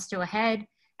comes to a head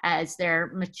as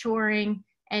they're maturing,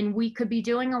 and we could be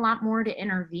doing a lot more to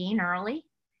intervene early.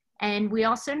 And we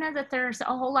also know that there's a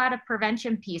whole lot of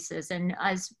prevention pieces. And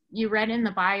as you read in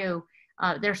the bio,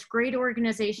 there's great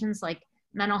organizations like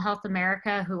Mental Health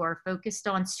America who are focused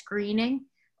on screening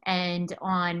and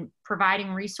on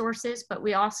providing resources, but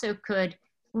we also could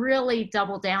really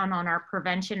double down on our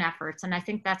prevention efforts. And I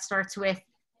think that starts with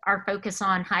our focus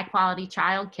on high quality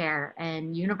childcare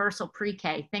and universal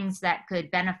pre-K, things that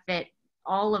could benefit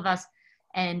all of us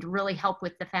and really help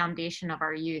with the foundation of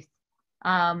our youth.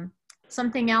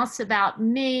 Something else about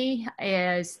me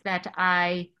is that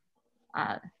I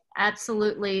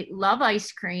absolutely love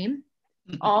ice cream,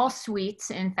 all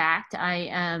sweets. In fact, I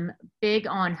am big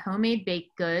on homemade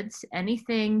baked goods.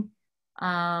 Anything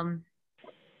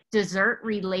dessert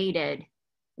related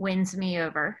wins me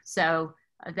over. So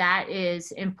that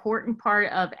is important part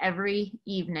of every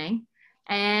evening.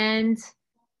 And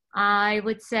I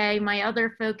would say my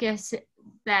other focus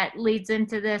that leads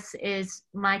into this is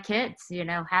my kids, you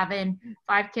know, having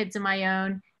 5 kids of my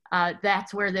own.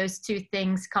 That's where those two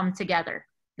things come together,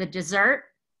 the dessert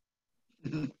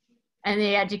and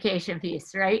the education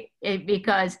piece, right?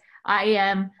 Because I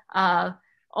am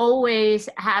always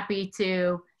happy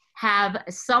to have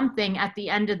something at the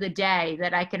end of the day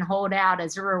that I can hold out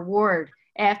as a reward.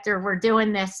 After we're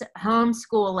doing this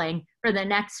homeschooling for the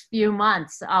next few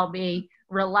months, I'll be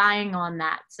relying on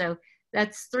that. So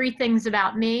that's 3 things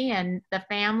about me and the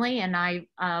family, and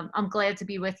I'm glad to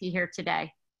be with you here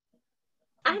today.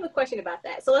 I have a question about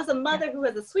that. So as a mother who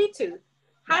has a sweet tooth,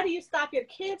 how do you stop your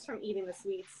kids from eating the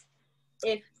sweets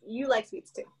if you like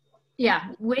sweets too?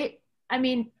 Yeah, we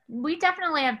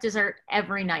definitely have dessert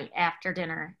every night after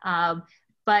dinner,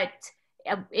 but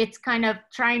it's kind of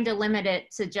trying to limit it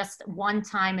to just one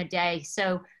time a day.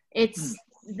 So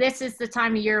this is the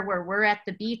time of year where we're at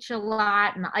the beach a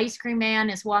lot, and the ice cream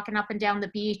man is walking up and down the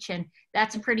beach, and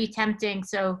that's pretty tempting.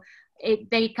 So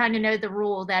they kind of know the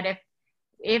rule that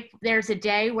if there's a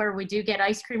day where we do get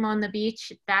ice cream on the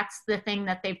beach, that's the thing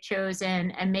that they've chosen,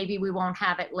 and maybe we won't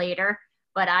have it later.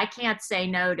 But I can't say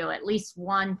no to at least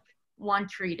one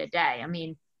treat a day. I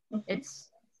mean,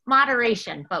 it's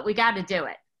moderation, but we got to do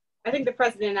it. I think the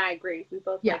president and I agree. We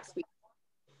both like sweets.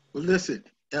 Well, listen,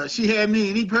 she had me.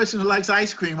 Any person who likes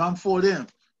ice cream, I'm for them.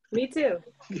 Me too.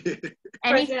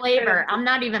 Any flavor. I'm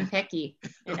not even picky,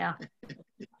 you know.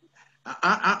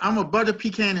 I'm a butter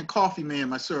pecan and coffee man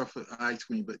myself for ice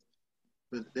cream,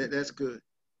 but that's good.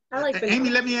 I like Amy,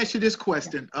 let me ask you this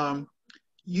question.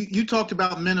 You talked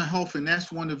about mental health, and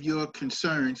that's one of your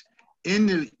concerns. In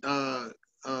the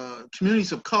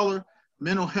communities of color,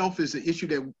 mental health is an issue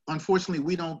that unfortunately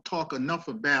we don't talk enough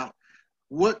about.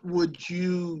 What would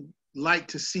you like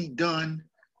to see done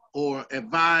or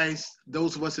advise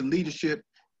those of us in leadership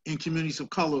in communities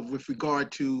of color with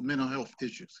regard to mental health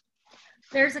issues?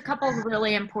 There's a couple of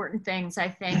really important things, I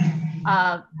think.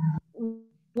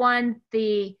 One,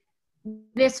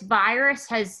 this virus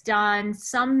has done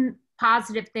some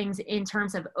positive things in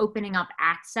terms of opening up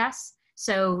access.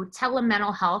 So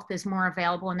telemental health is more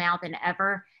available now than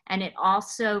ever. And it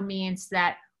also means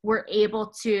that we're able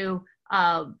to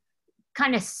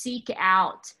kind of seek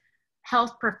out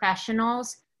health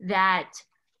professionals that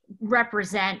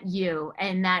represent you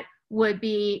and that would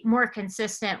be more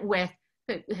consistent with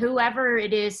whoever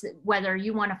it is, whether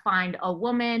you want to find a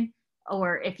woman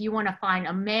or if you want to find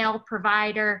a male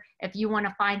provider, if you want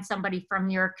to find somebody from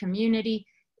your community.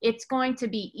 It's going to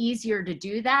be easier to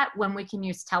do that when we can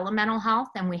use telemental health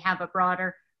and we have a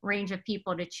broader range of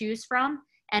people to choose from,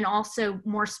 and also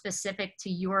more specific to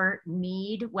your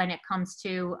need when it comes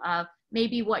to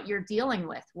maybe what you're dealing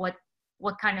with, what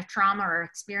kind of trauma or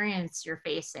experience you're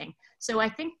facing. So I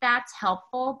think that's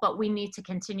helpful, but we need to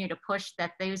continue to push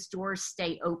that those doors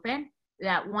stay open,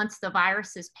 that once the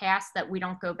virus is passed, that we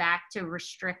don't go back to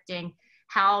restricting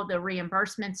how the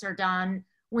reimbursements are done.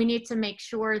 We need to make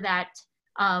sure that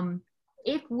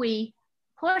if we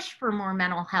push for more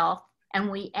mental health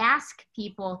and we ask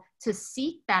people to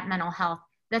seek that mental health,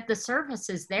 that the service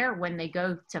is there when they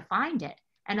go to find it.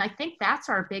 And I think that's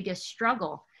our biggest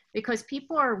struggle, because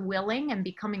people are willing and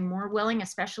becoming more willing,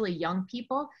 especially young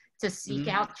people, to seek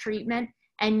out treatment.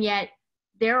 And yet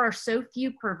there are so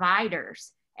few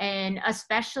providers, and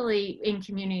especially in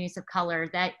communities of color,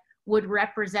 that would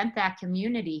represent that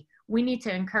community. We need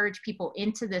to encourage people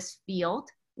into this field.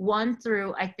 One,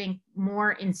 through, I think,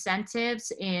 more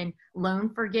incentives in loan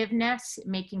forgiveness,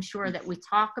 making sure that we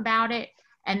talk about it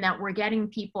and that we're getting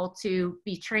people to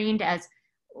be trained as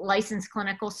licensed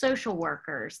clinical social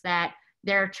workers, that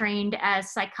They're trained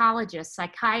as psychologists,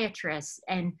 psychiatrists,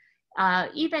 and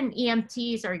even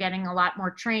EMTs are getting a lot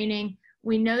more training.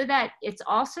 We know that it's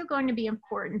also going to be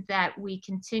important that we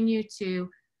continue to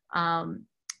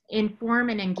inform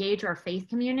and engage our faith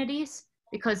communities,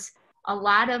 because a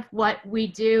lot of what we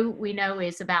do, we know,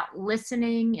 is about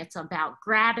listening, it's about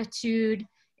gratitude,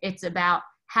 it's about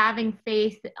having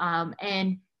faith,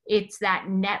 and it's that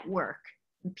network,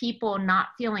 people not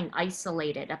feeling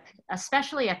isolated,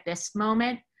 especially at this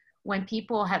moment when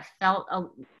people have felt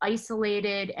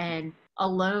isolated and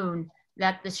alone,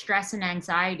 that the stress and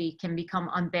anxiety can become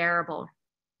unbearable.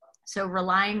 So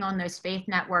relying on those faith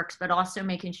networks, but also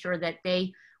making sure that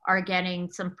they are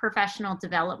getting some professional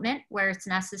development where it's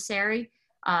necessary.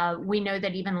 We know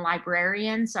that even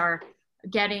librarians are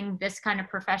getting this kind of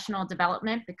professional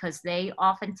development because they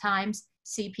oftentimes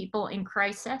see people in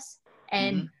crisis,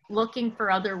 and looking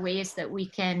for other ways that we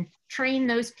can train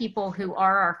those people who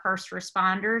are our first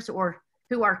responders or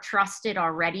who are trusted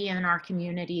already in our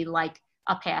community, like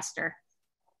a pastor.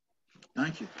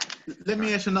 Thank you. Let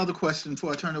me ask another question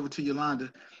before I turn over to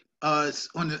Yolanda.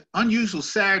 On the unusual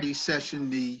Saturday session,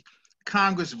 the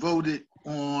Congress voted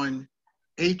on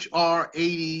HR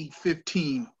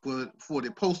 8015 for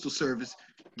the Postal Service,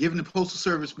 giving the Postal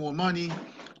Service more money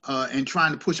and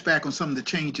trying to push back on some of the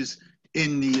changes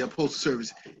in the Postal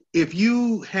Service. If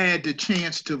you had the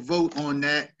chance to vote on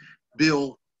that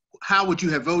bill, how would you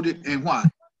have voted and why?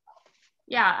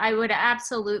 Yeah, I would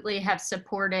absolutely have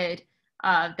supported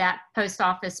that post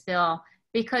office bill,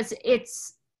 because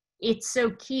it's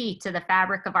so key to the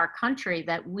fabric of our country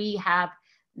that we have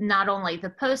not only the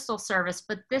Postal Service,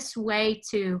 but this way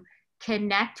to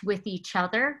connect with each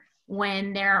other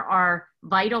when there are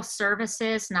vital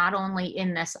services, not only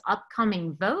in this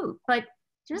upcoming vote, but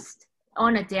just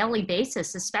on a daily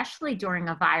basis, especially during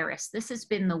a virus. This has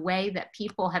been the way that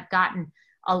people have gotten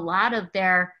a lot of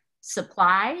their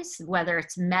supplies, whether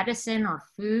it's medicine or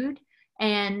food,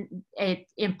 and it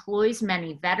employs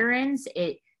many veterans.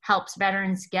 It helps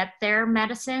veterans get their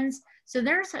medicines. So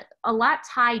there's a lot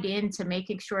tied into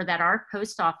making sure that our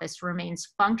post office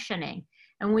remains functioning.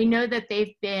 And we know that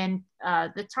they've been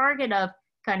the target of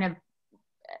kind of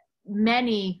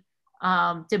many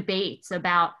debates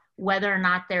about whether or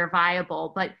not they're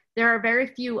viable, but there are very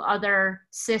few other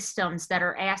systems that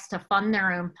are asked to fund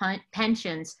their own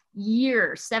pensions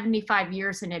 75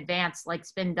 years in advance, like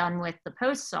it's been done with the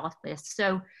post office.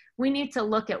 So we need to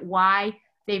look at why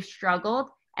they've struggled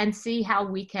and see how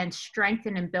we can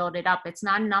strengthen and build it up. It's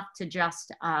not enough to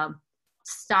just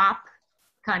stop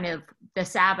kind of the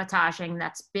sabotaging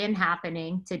that's been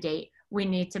happening to date. We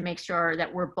need to make sure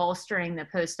that we're bolstering the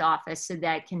post office so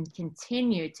that it can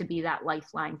continue to be that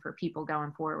lifeline for people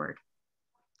going forward.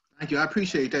 Thank you. I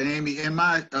appreciate that, Amy. And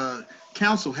my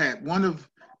council hat, one of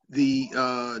the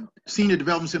senior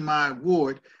developments in my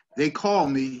ward, they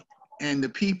called me and the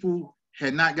people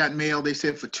had not gotten mail, they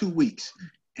said, for 2 weeks.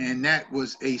 And that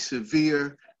was a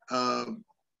severe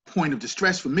point of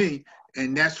distress for me.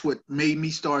 And that's what made me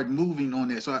start moving on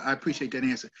that. So I appreciate that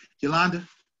answer. Yolanda?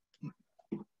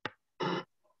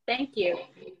 Thank you.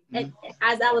 And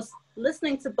as I was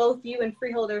listening to both you and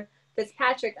Freeholder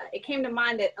Fitzpatrick, it came to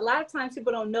mind that a lot of times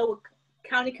people don't know what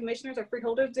county commissioners or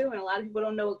freeholders do, and a lot of people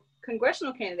don't know what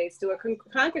congressional candidates do or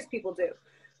Congress people do.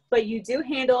 But you do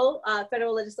handle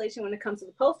federal legislation when it comes to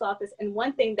the post office, and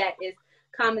one thing that is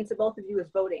common to both of you is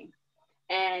voting.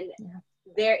 And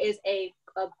there is a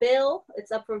bill,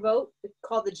 it's up for vote, it's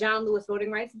called the John Lewis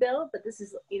Voting Rights Bill, but this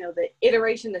is, the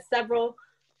iteration, the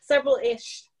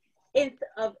several-ish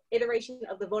of iteration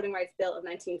of the Voting Rights Bill of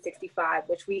 1965,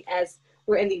 which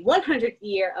we're in the 100th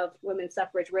year of women's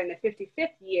suffrage, we're in the 55th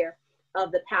year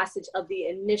of the passage of the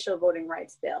initial Voting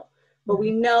Rights Bill. But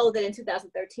we know that in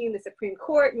 2013, the Supreme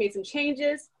Court made some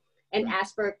changes and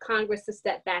asked for Congress to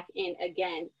step back in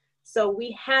again. So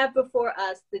we have before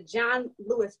us the John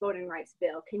Lewis Voting Rights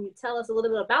Bill. Can you tell us a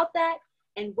little bit about that?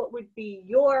 And what would be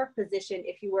your position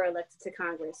if you were elected to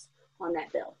Congress on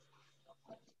that bill?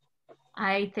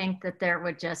 I think that there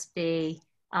would just be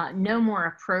no more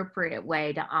appropriate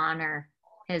way to honor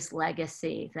his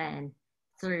legacy than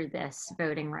through this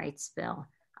voting rights bill.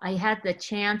 I had the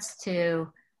chance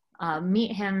to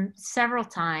meet him several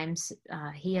times.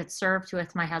 He had served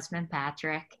with my husband,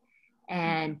 Patrick.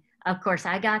 And of course,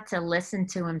 I got to listen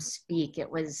to him speak. It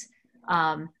was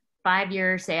 5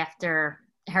 years after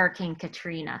Hurricane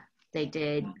Katrina. They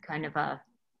did kind of a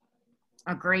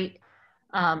great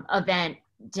event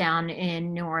down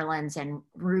in New Orleans, and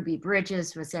Ruby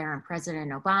Bridges was there, and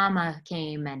President Obama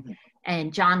came,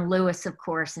 and John Lewis, of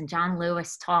course, and John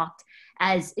Lewis talked.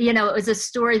 As you know, it was a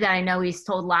story that I know he's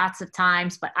told lots of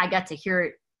times, but I got to hear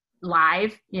it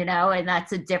live, you know, and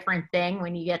that's a different thing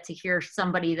when you get to hear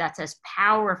somebody that's as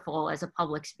powerful as a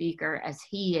public speaker as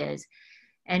he is.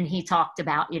 And he talked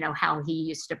about, you know, how he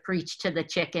used to preach to the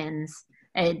chickens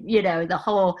and, you know, the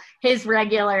whole, it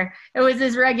was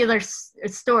his regular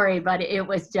story, but it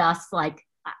was just like,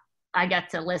 I got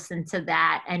to listen to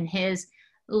that, and his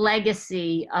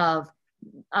legacy of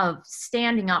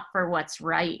standing up for what's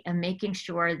right and making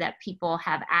sure that people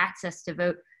have access to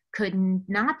vote could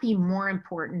not be more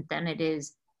important than it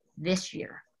is this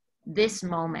year, this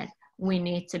moment. We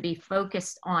need to be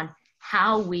focused on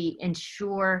how we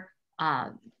ensure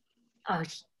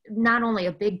not only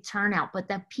a big turnout, but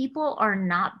that people are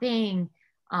not being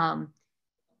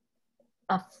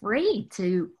afraid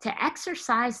to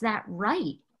exercise that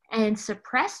right and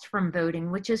suppressed from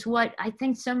voting, which is what I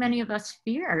think so many of us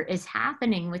fear is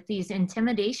happening with these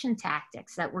intimidation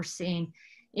tactics that we're seeing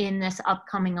in this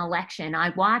upcoming election. I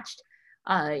watched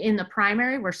in the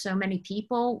primary where so many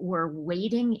people were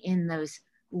waiting in those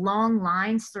long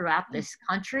lines throughout this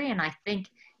country. And I think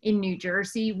in New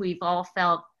Jersey, we've all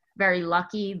felt very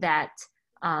lucky that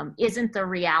isn't the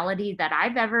reality that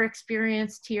I've ever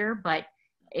experienced here, but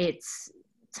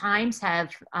times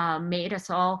have made us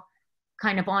all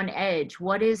kind of on edge.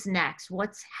 What is next?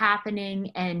 What's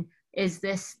happening? And is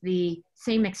this the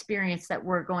same experience that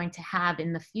we're going to have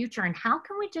in the future? And how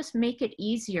can we just make it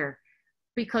easier?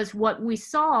 Because what we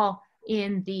saw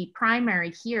in the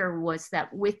primary here was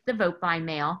that with the vote by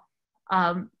mail,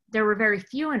 there were very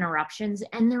few interruptions,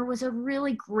 and there was a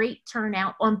really great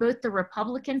turnout on both the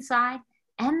Republican side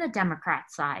and the Democrat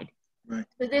side. Right.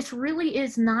 So this really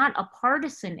is not a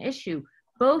partisan issue.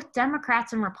 Both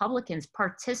Democrats and Republicans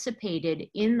participated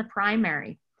in the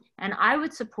primary. And I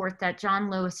would support that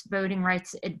John Lewis Voting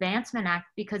Rights Advancement Act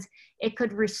because it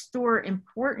could restore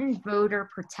important voter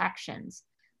protections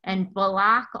and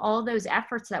block all those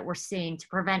efforts that we're seeing to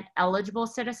prevent eligible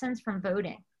citizens from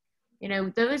voting. You know,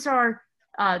 those are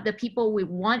the people we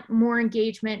want more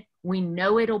engagement. We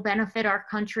know it'll benefit our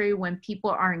country when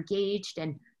people are engaged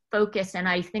and focused, and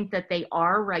I think that they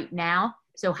are right now.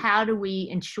 So how do we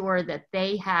ensure that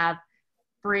they have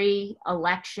free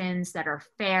elections that are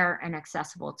fair and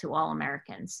accessible to all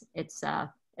Americans? It's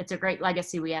a great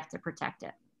legacy. We have to protect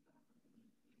it.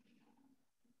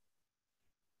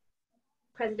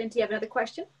 President, do you have another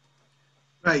question?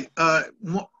 Right.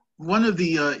 One of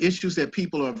the issues that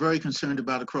people are very concerned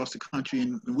about across the country,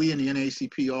 and we in the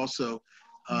NAACP also,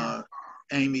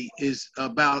 Amy, is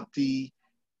about the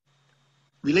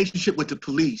relationship with the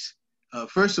police.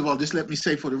 First of all, just let me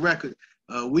say for the record,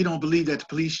 we don't believe that the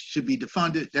police should be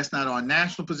defunded. That's not our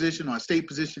national position, our state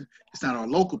position. It's not our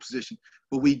local position.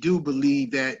 But we do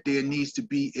believe that there needs to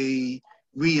be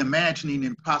a reimagining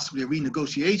and possibly a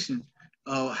renegotiation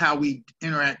of how we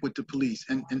interact with the police.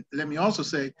 And let me also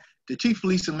say, the Chief of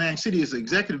Police in Atlantic City is an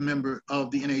executive member of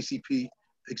the NAACP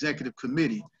Executive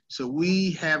Committee. So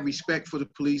we have respect for the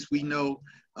police. We know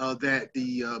that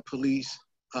the police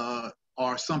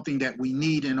are something that we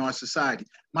need in our society.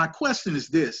 My question is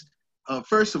this.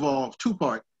 First of all,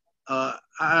 two-part.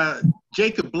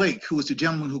 Jacob Blake, who was the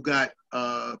gentleman who got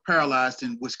paralyzed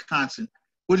in Wisconsin,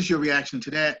 what is your reaction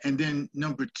to that? And then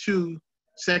number two,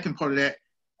 second part of that,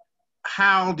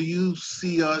 how do you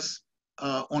see us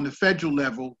on the federal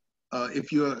level,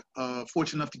 if you're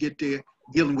fortunate enough to get there,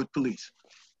 dealing with police?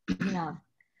 Yeah,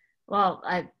 well,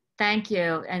 thank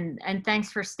you. And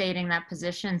thanks for stating that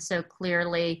position so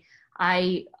clearly.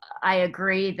 I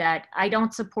agree that I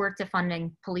don't support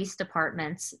defunding police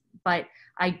departments, but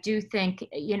I do think,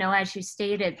 you know, as you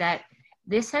stated, that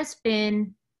this has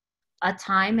been a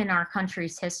time in our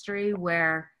country's history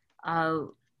where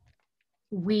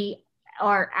we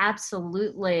are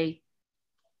absolutely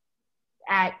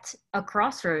at a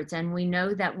crossroads, and we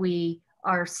know that we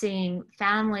are seeing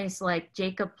families like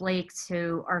Jacob Blake's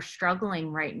who are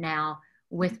struggling right now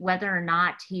with whether or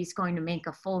not he's going to make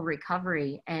a full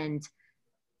recovery. And,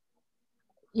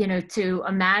 you know, to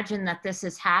imagine that this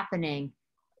is happening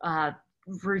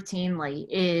routinely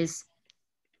is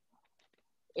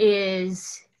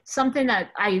something that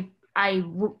I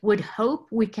would hope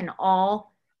we can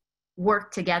all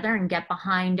work together and get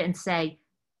behind and say,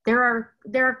 there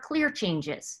are clear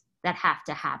changes that have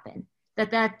to happen,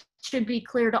 that should be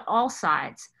clear to all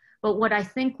sides. But what I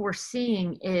think we're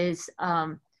seeing is,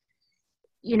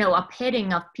 you know, a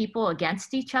pitting of people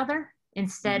against each other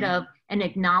instead of an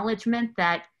acknowledgement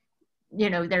that, you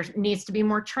know, there needs to be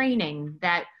more training,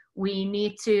 that we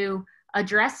need to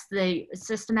address the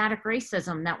systematic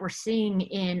racism that we're seeing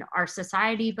in our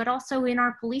society, but also in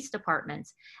our police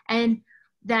departments. And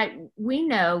that we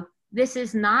know this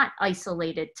is not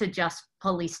isolated to just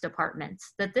police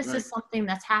departments, that this is something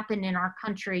that's happened in our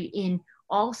country in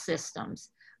all systems,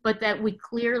 but that we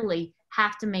clearly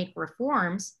have to make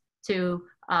reforms to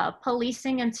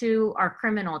policing and to our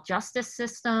criminal justice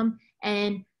system,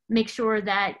 and make sure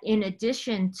that in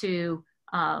addition to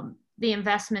the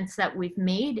investments that we've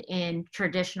made in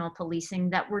traditional policing,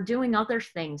 that we're doing other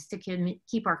things to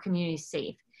keep our communities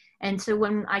safe. And so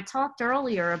when I talked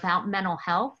earlier about mental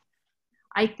health,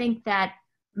 I think that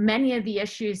many of the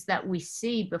issues that we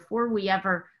see before we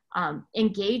ever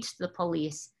engage the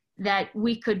police, that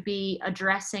we could be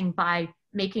addressing by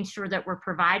making sure that we're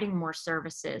providing more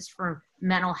services for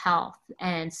mental health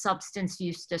and substance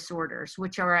use disorders,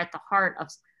 which are at the heart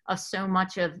of so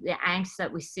much of the angst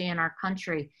that we see in our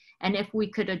country. And if we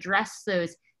could address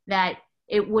those, that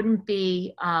it wouldn't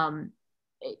be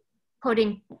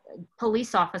putting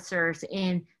police officers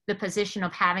in the position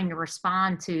of having to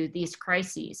respond to these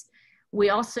crises. We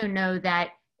also know that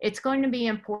it's going to be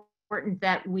important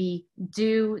that we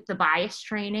do the bias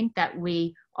training, that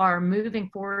we are moving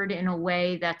forward in a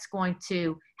way that's going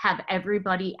to have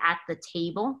everybody at the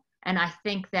table. And I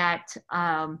think that,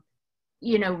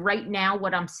 you know, right now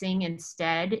what I'm seeing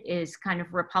instead is kind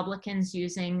of Republicans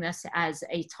using this as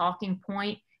a talking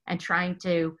point and trying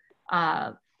to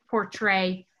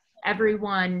portray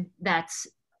everyone that's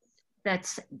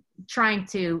trying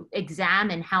to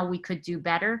examine how we could do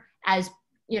better as,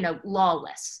 you know,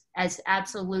 lawless, as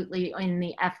absolutely in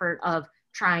the effort of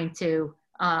trying to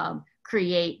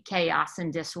create chaos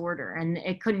and disorder. And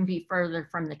it couldn't be further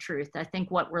from the truth. I think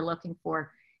what we're looking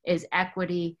for is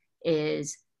equity,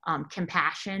 is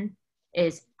compassion,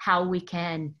 is how we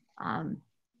can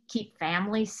keep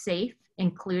families safe,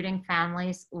 including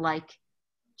families like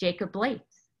Jacob Blake.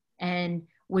 And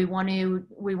we want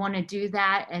to do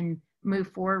that and move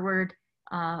forward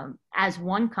as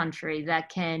one country that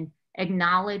can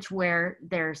acknowledge where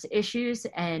there's issues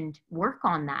and work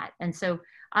on that. And so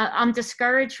I'm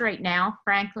discouraged right now,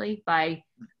 frankly, by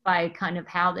kind of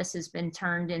how this has been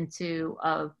turned into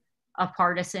a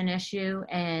partisan issue.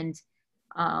 And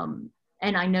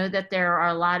I know that there are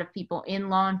a lot of people in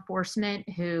law enforcement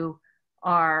who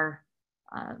are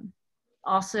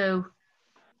also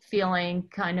feeling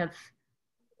kind of,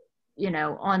 you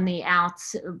know, on the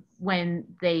outs when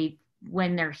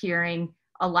they're hearing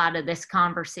a lot of this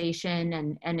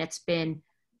conversation, and it's been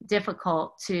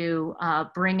difficult to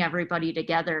bring everybody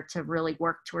together to really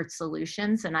work towards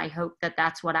solutions. And I hope that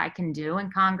that's what I can do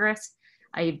in Congress.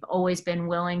 I've always been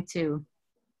willing to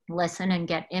listen and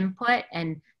get input,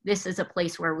 and this is a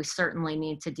place where we certainly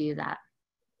need to do that.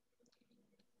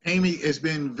 Amy, it's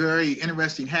been very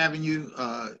interesting having you.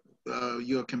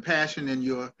 Your compassion and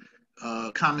your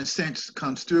common sense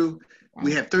comes through.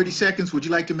 We have 30 seconds. Would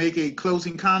you like to make a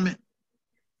closing comment?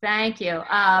 Thank you.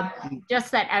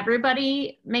 Just that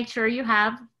everybody make sure you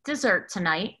have dessert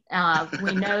tonight.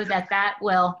 We know that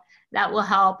will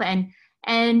help.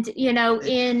 And you know,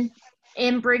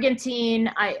 in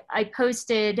Brigantine, I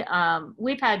posted,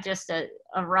 we've had just a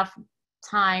rough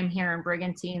time here in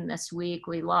Brigantine this week.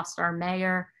 We lost our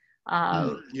mayor,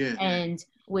 and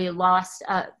we lost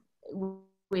a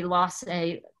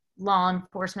law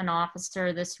enforcement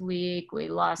officer this week. We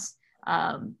lost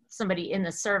somebody in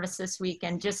the service this week,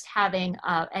 and just having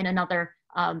and another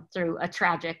through a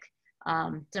tragic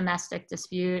domestic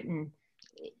dispute. And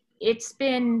it's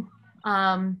been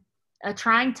a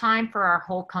trying time for our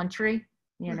whole country,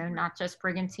 you know, not just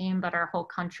Brigantine, but our whole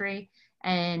country.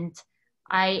 And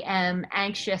I am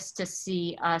anxious to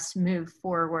see us move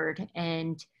forward.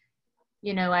 And,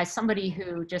 you know, as somebody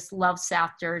who just loves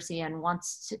South Jersey and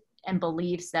wants to, and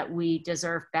believes that we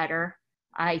deserve better,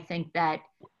 I think that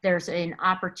there's an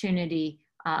opportunity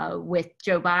with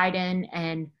Joe Biden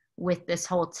and with this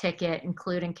whole ticket,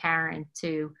 including Caren,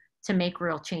 to make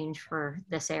real change for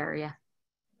this area.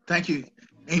 Thank you,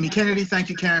 Amy Kennedy. Thank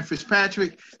you, Caren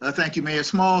Fitzpatrick. Thank you, Mayor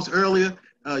Smalls earlier.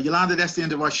 Yolanda, that's the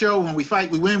end of our show. When we fight,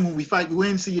 we win. When we fight, we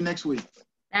win. See you next week.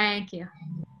 Thank you.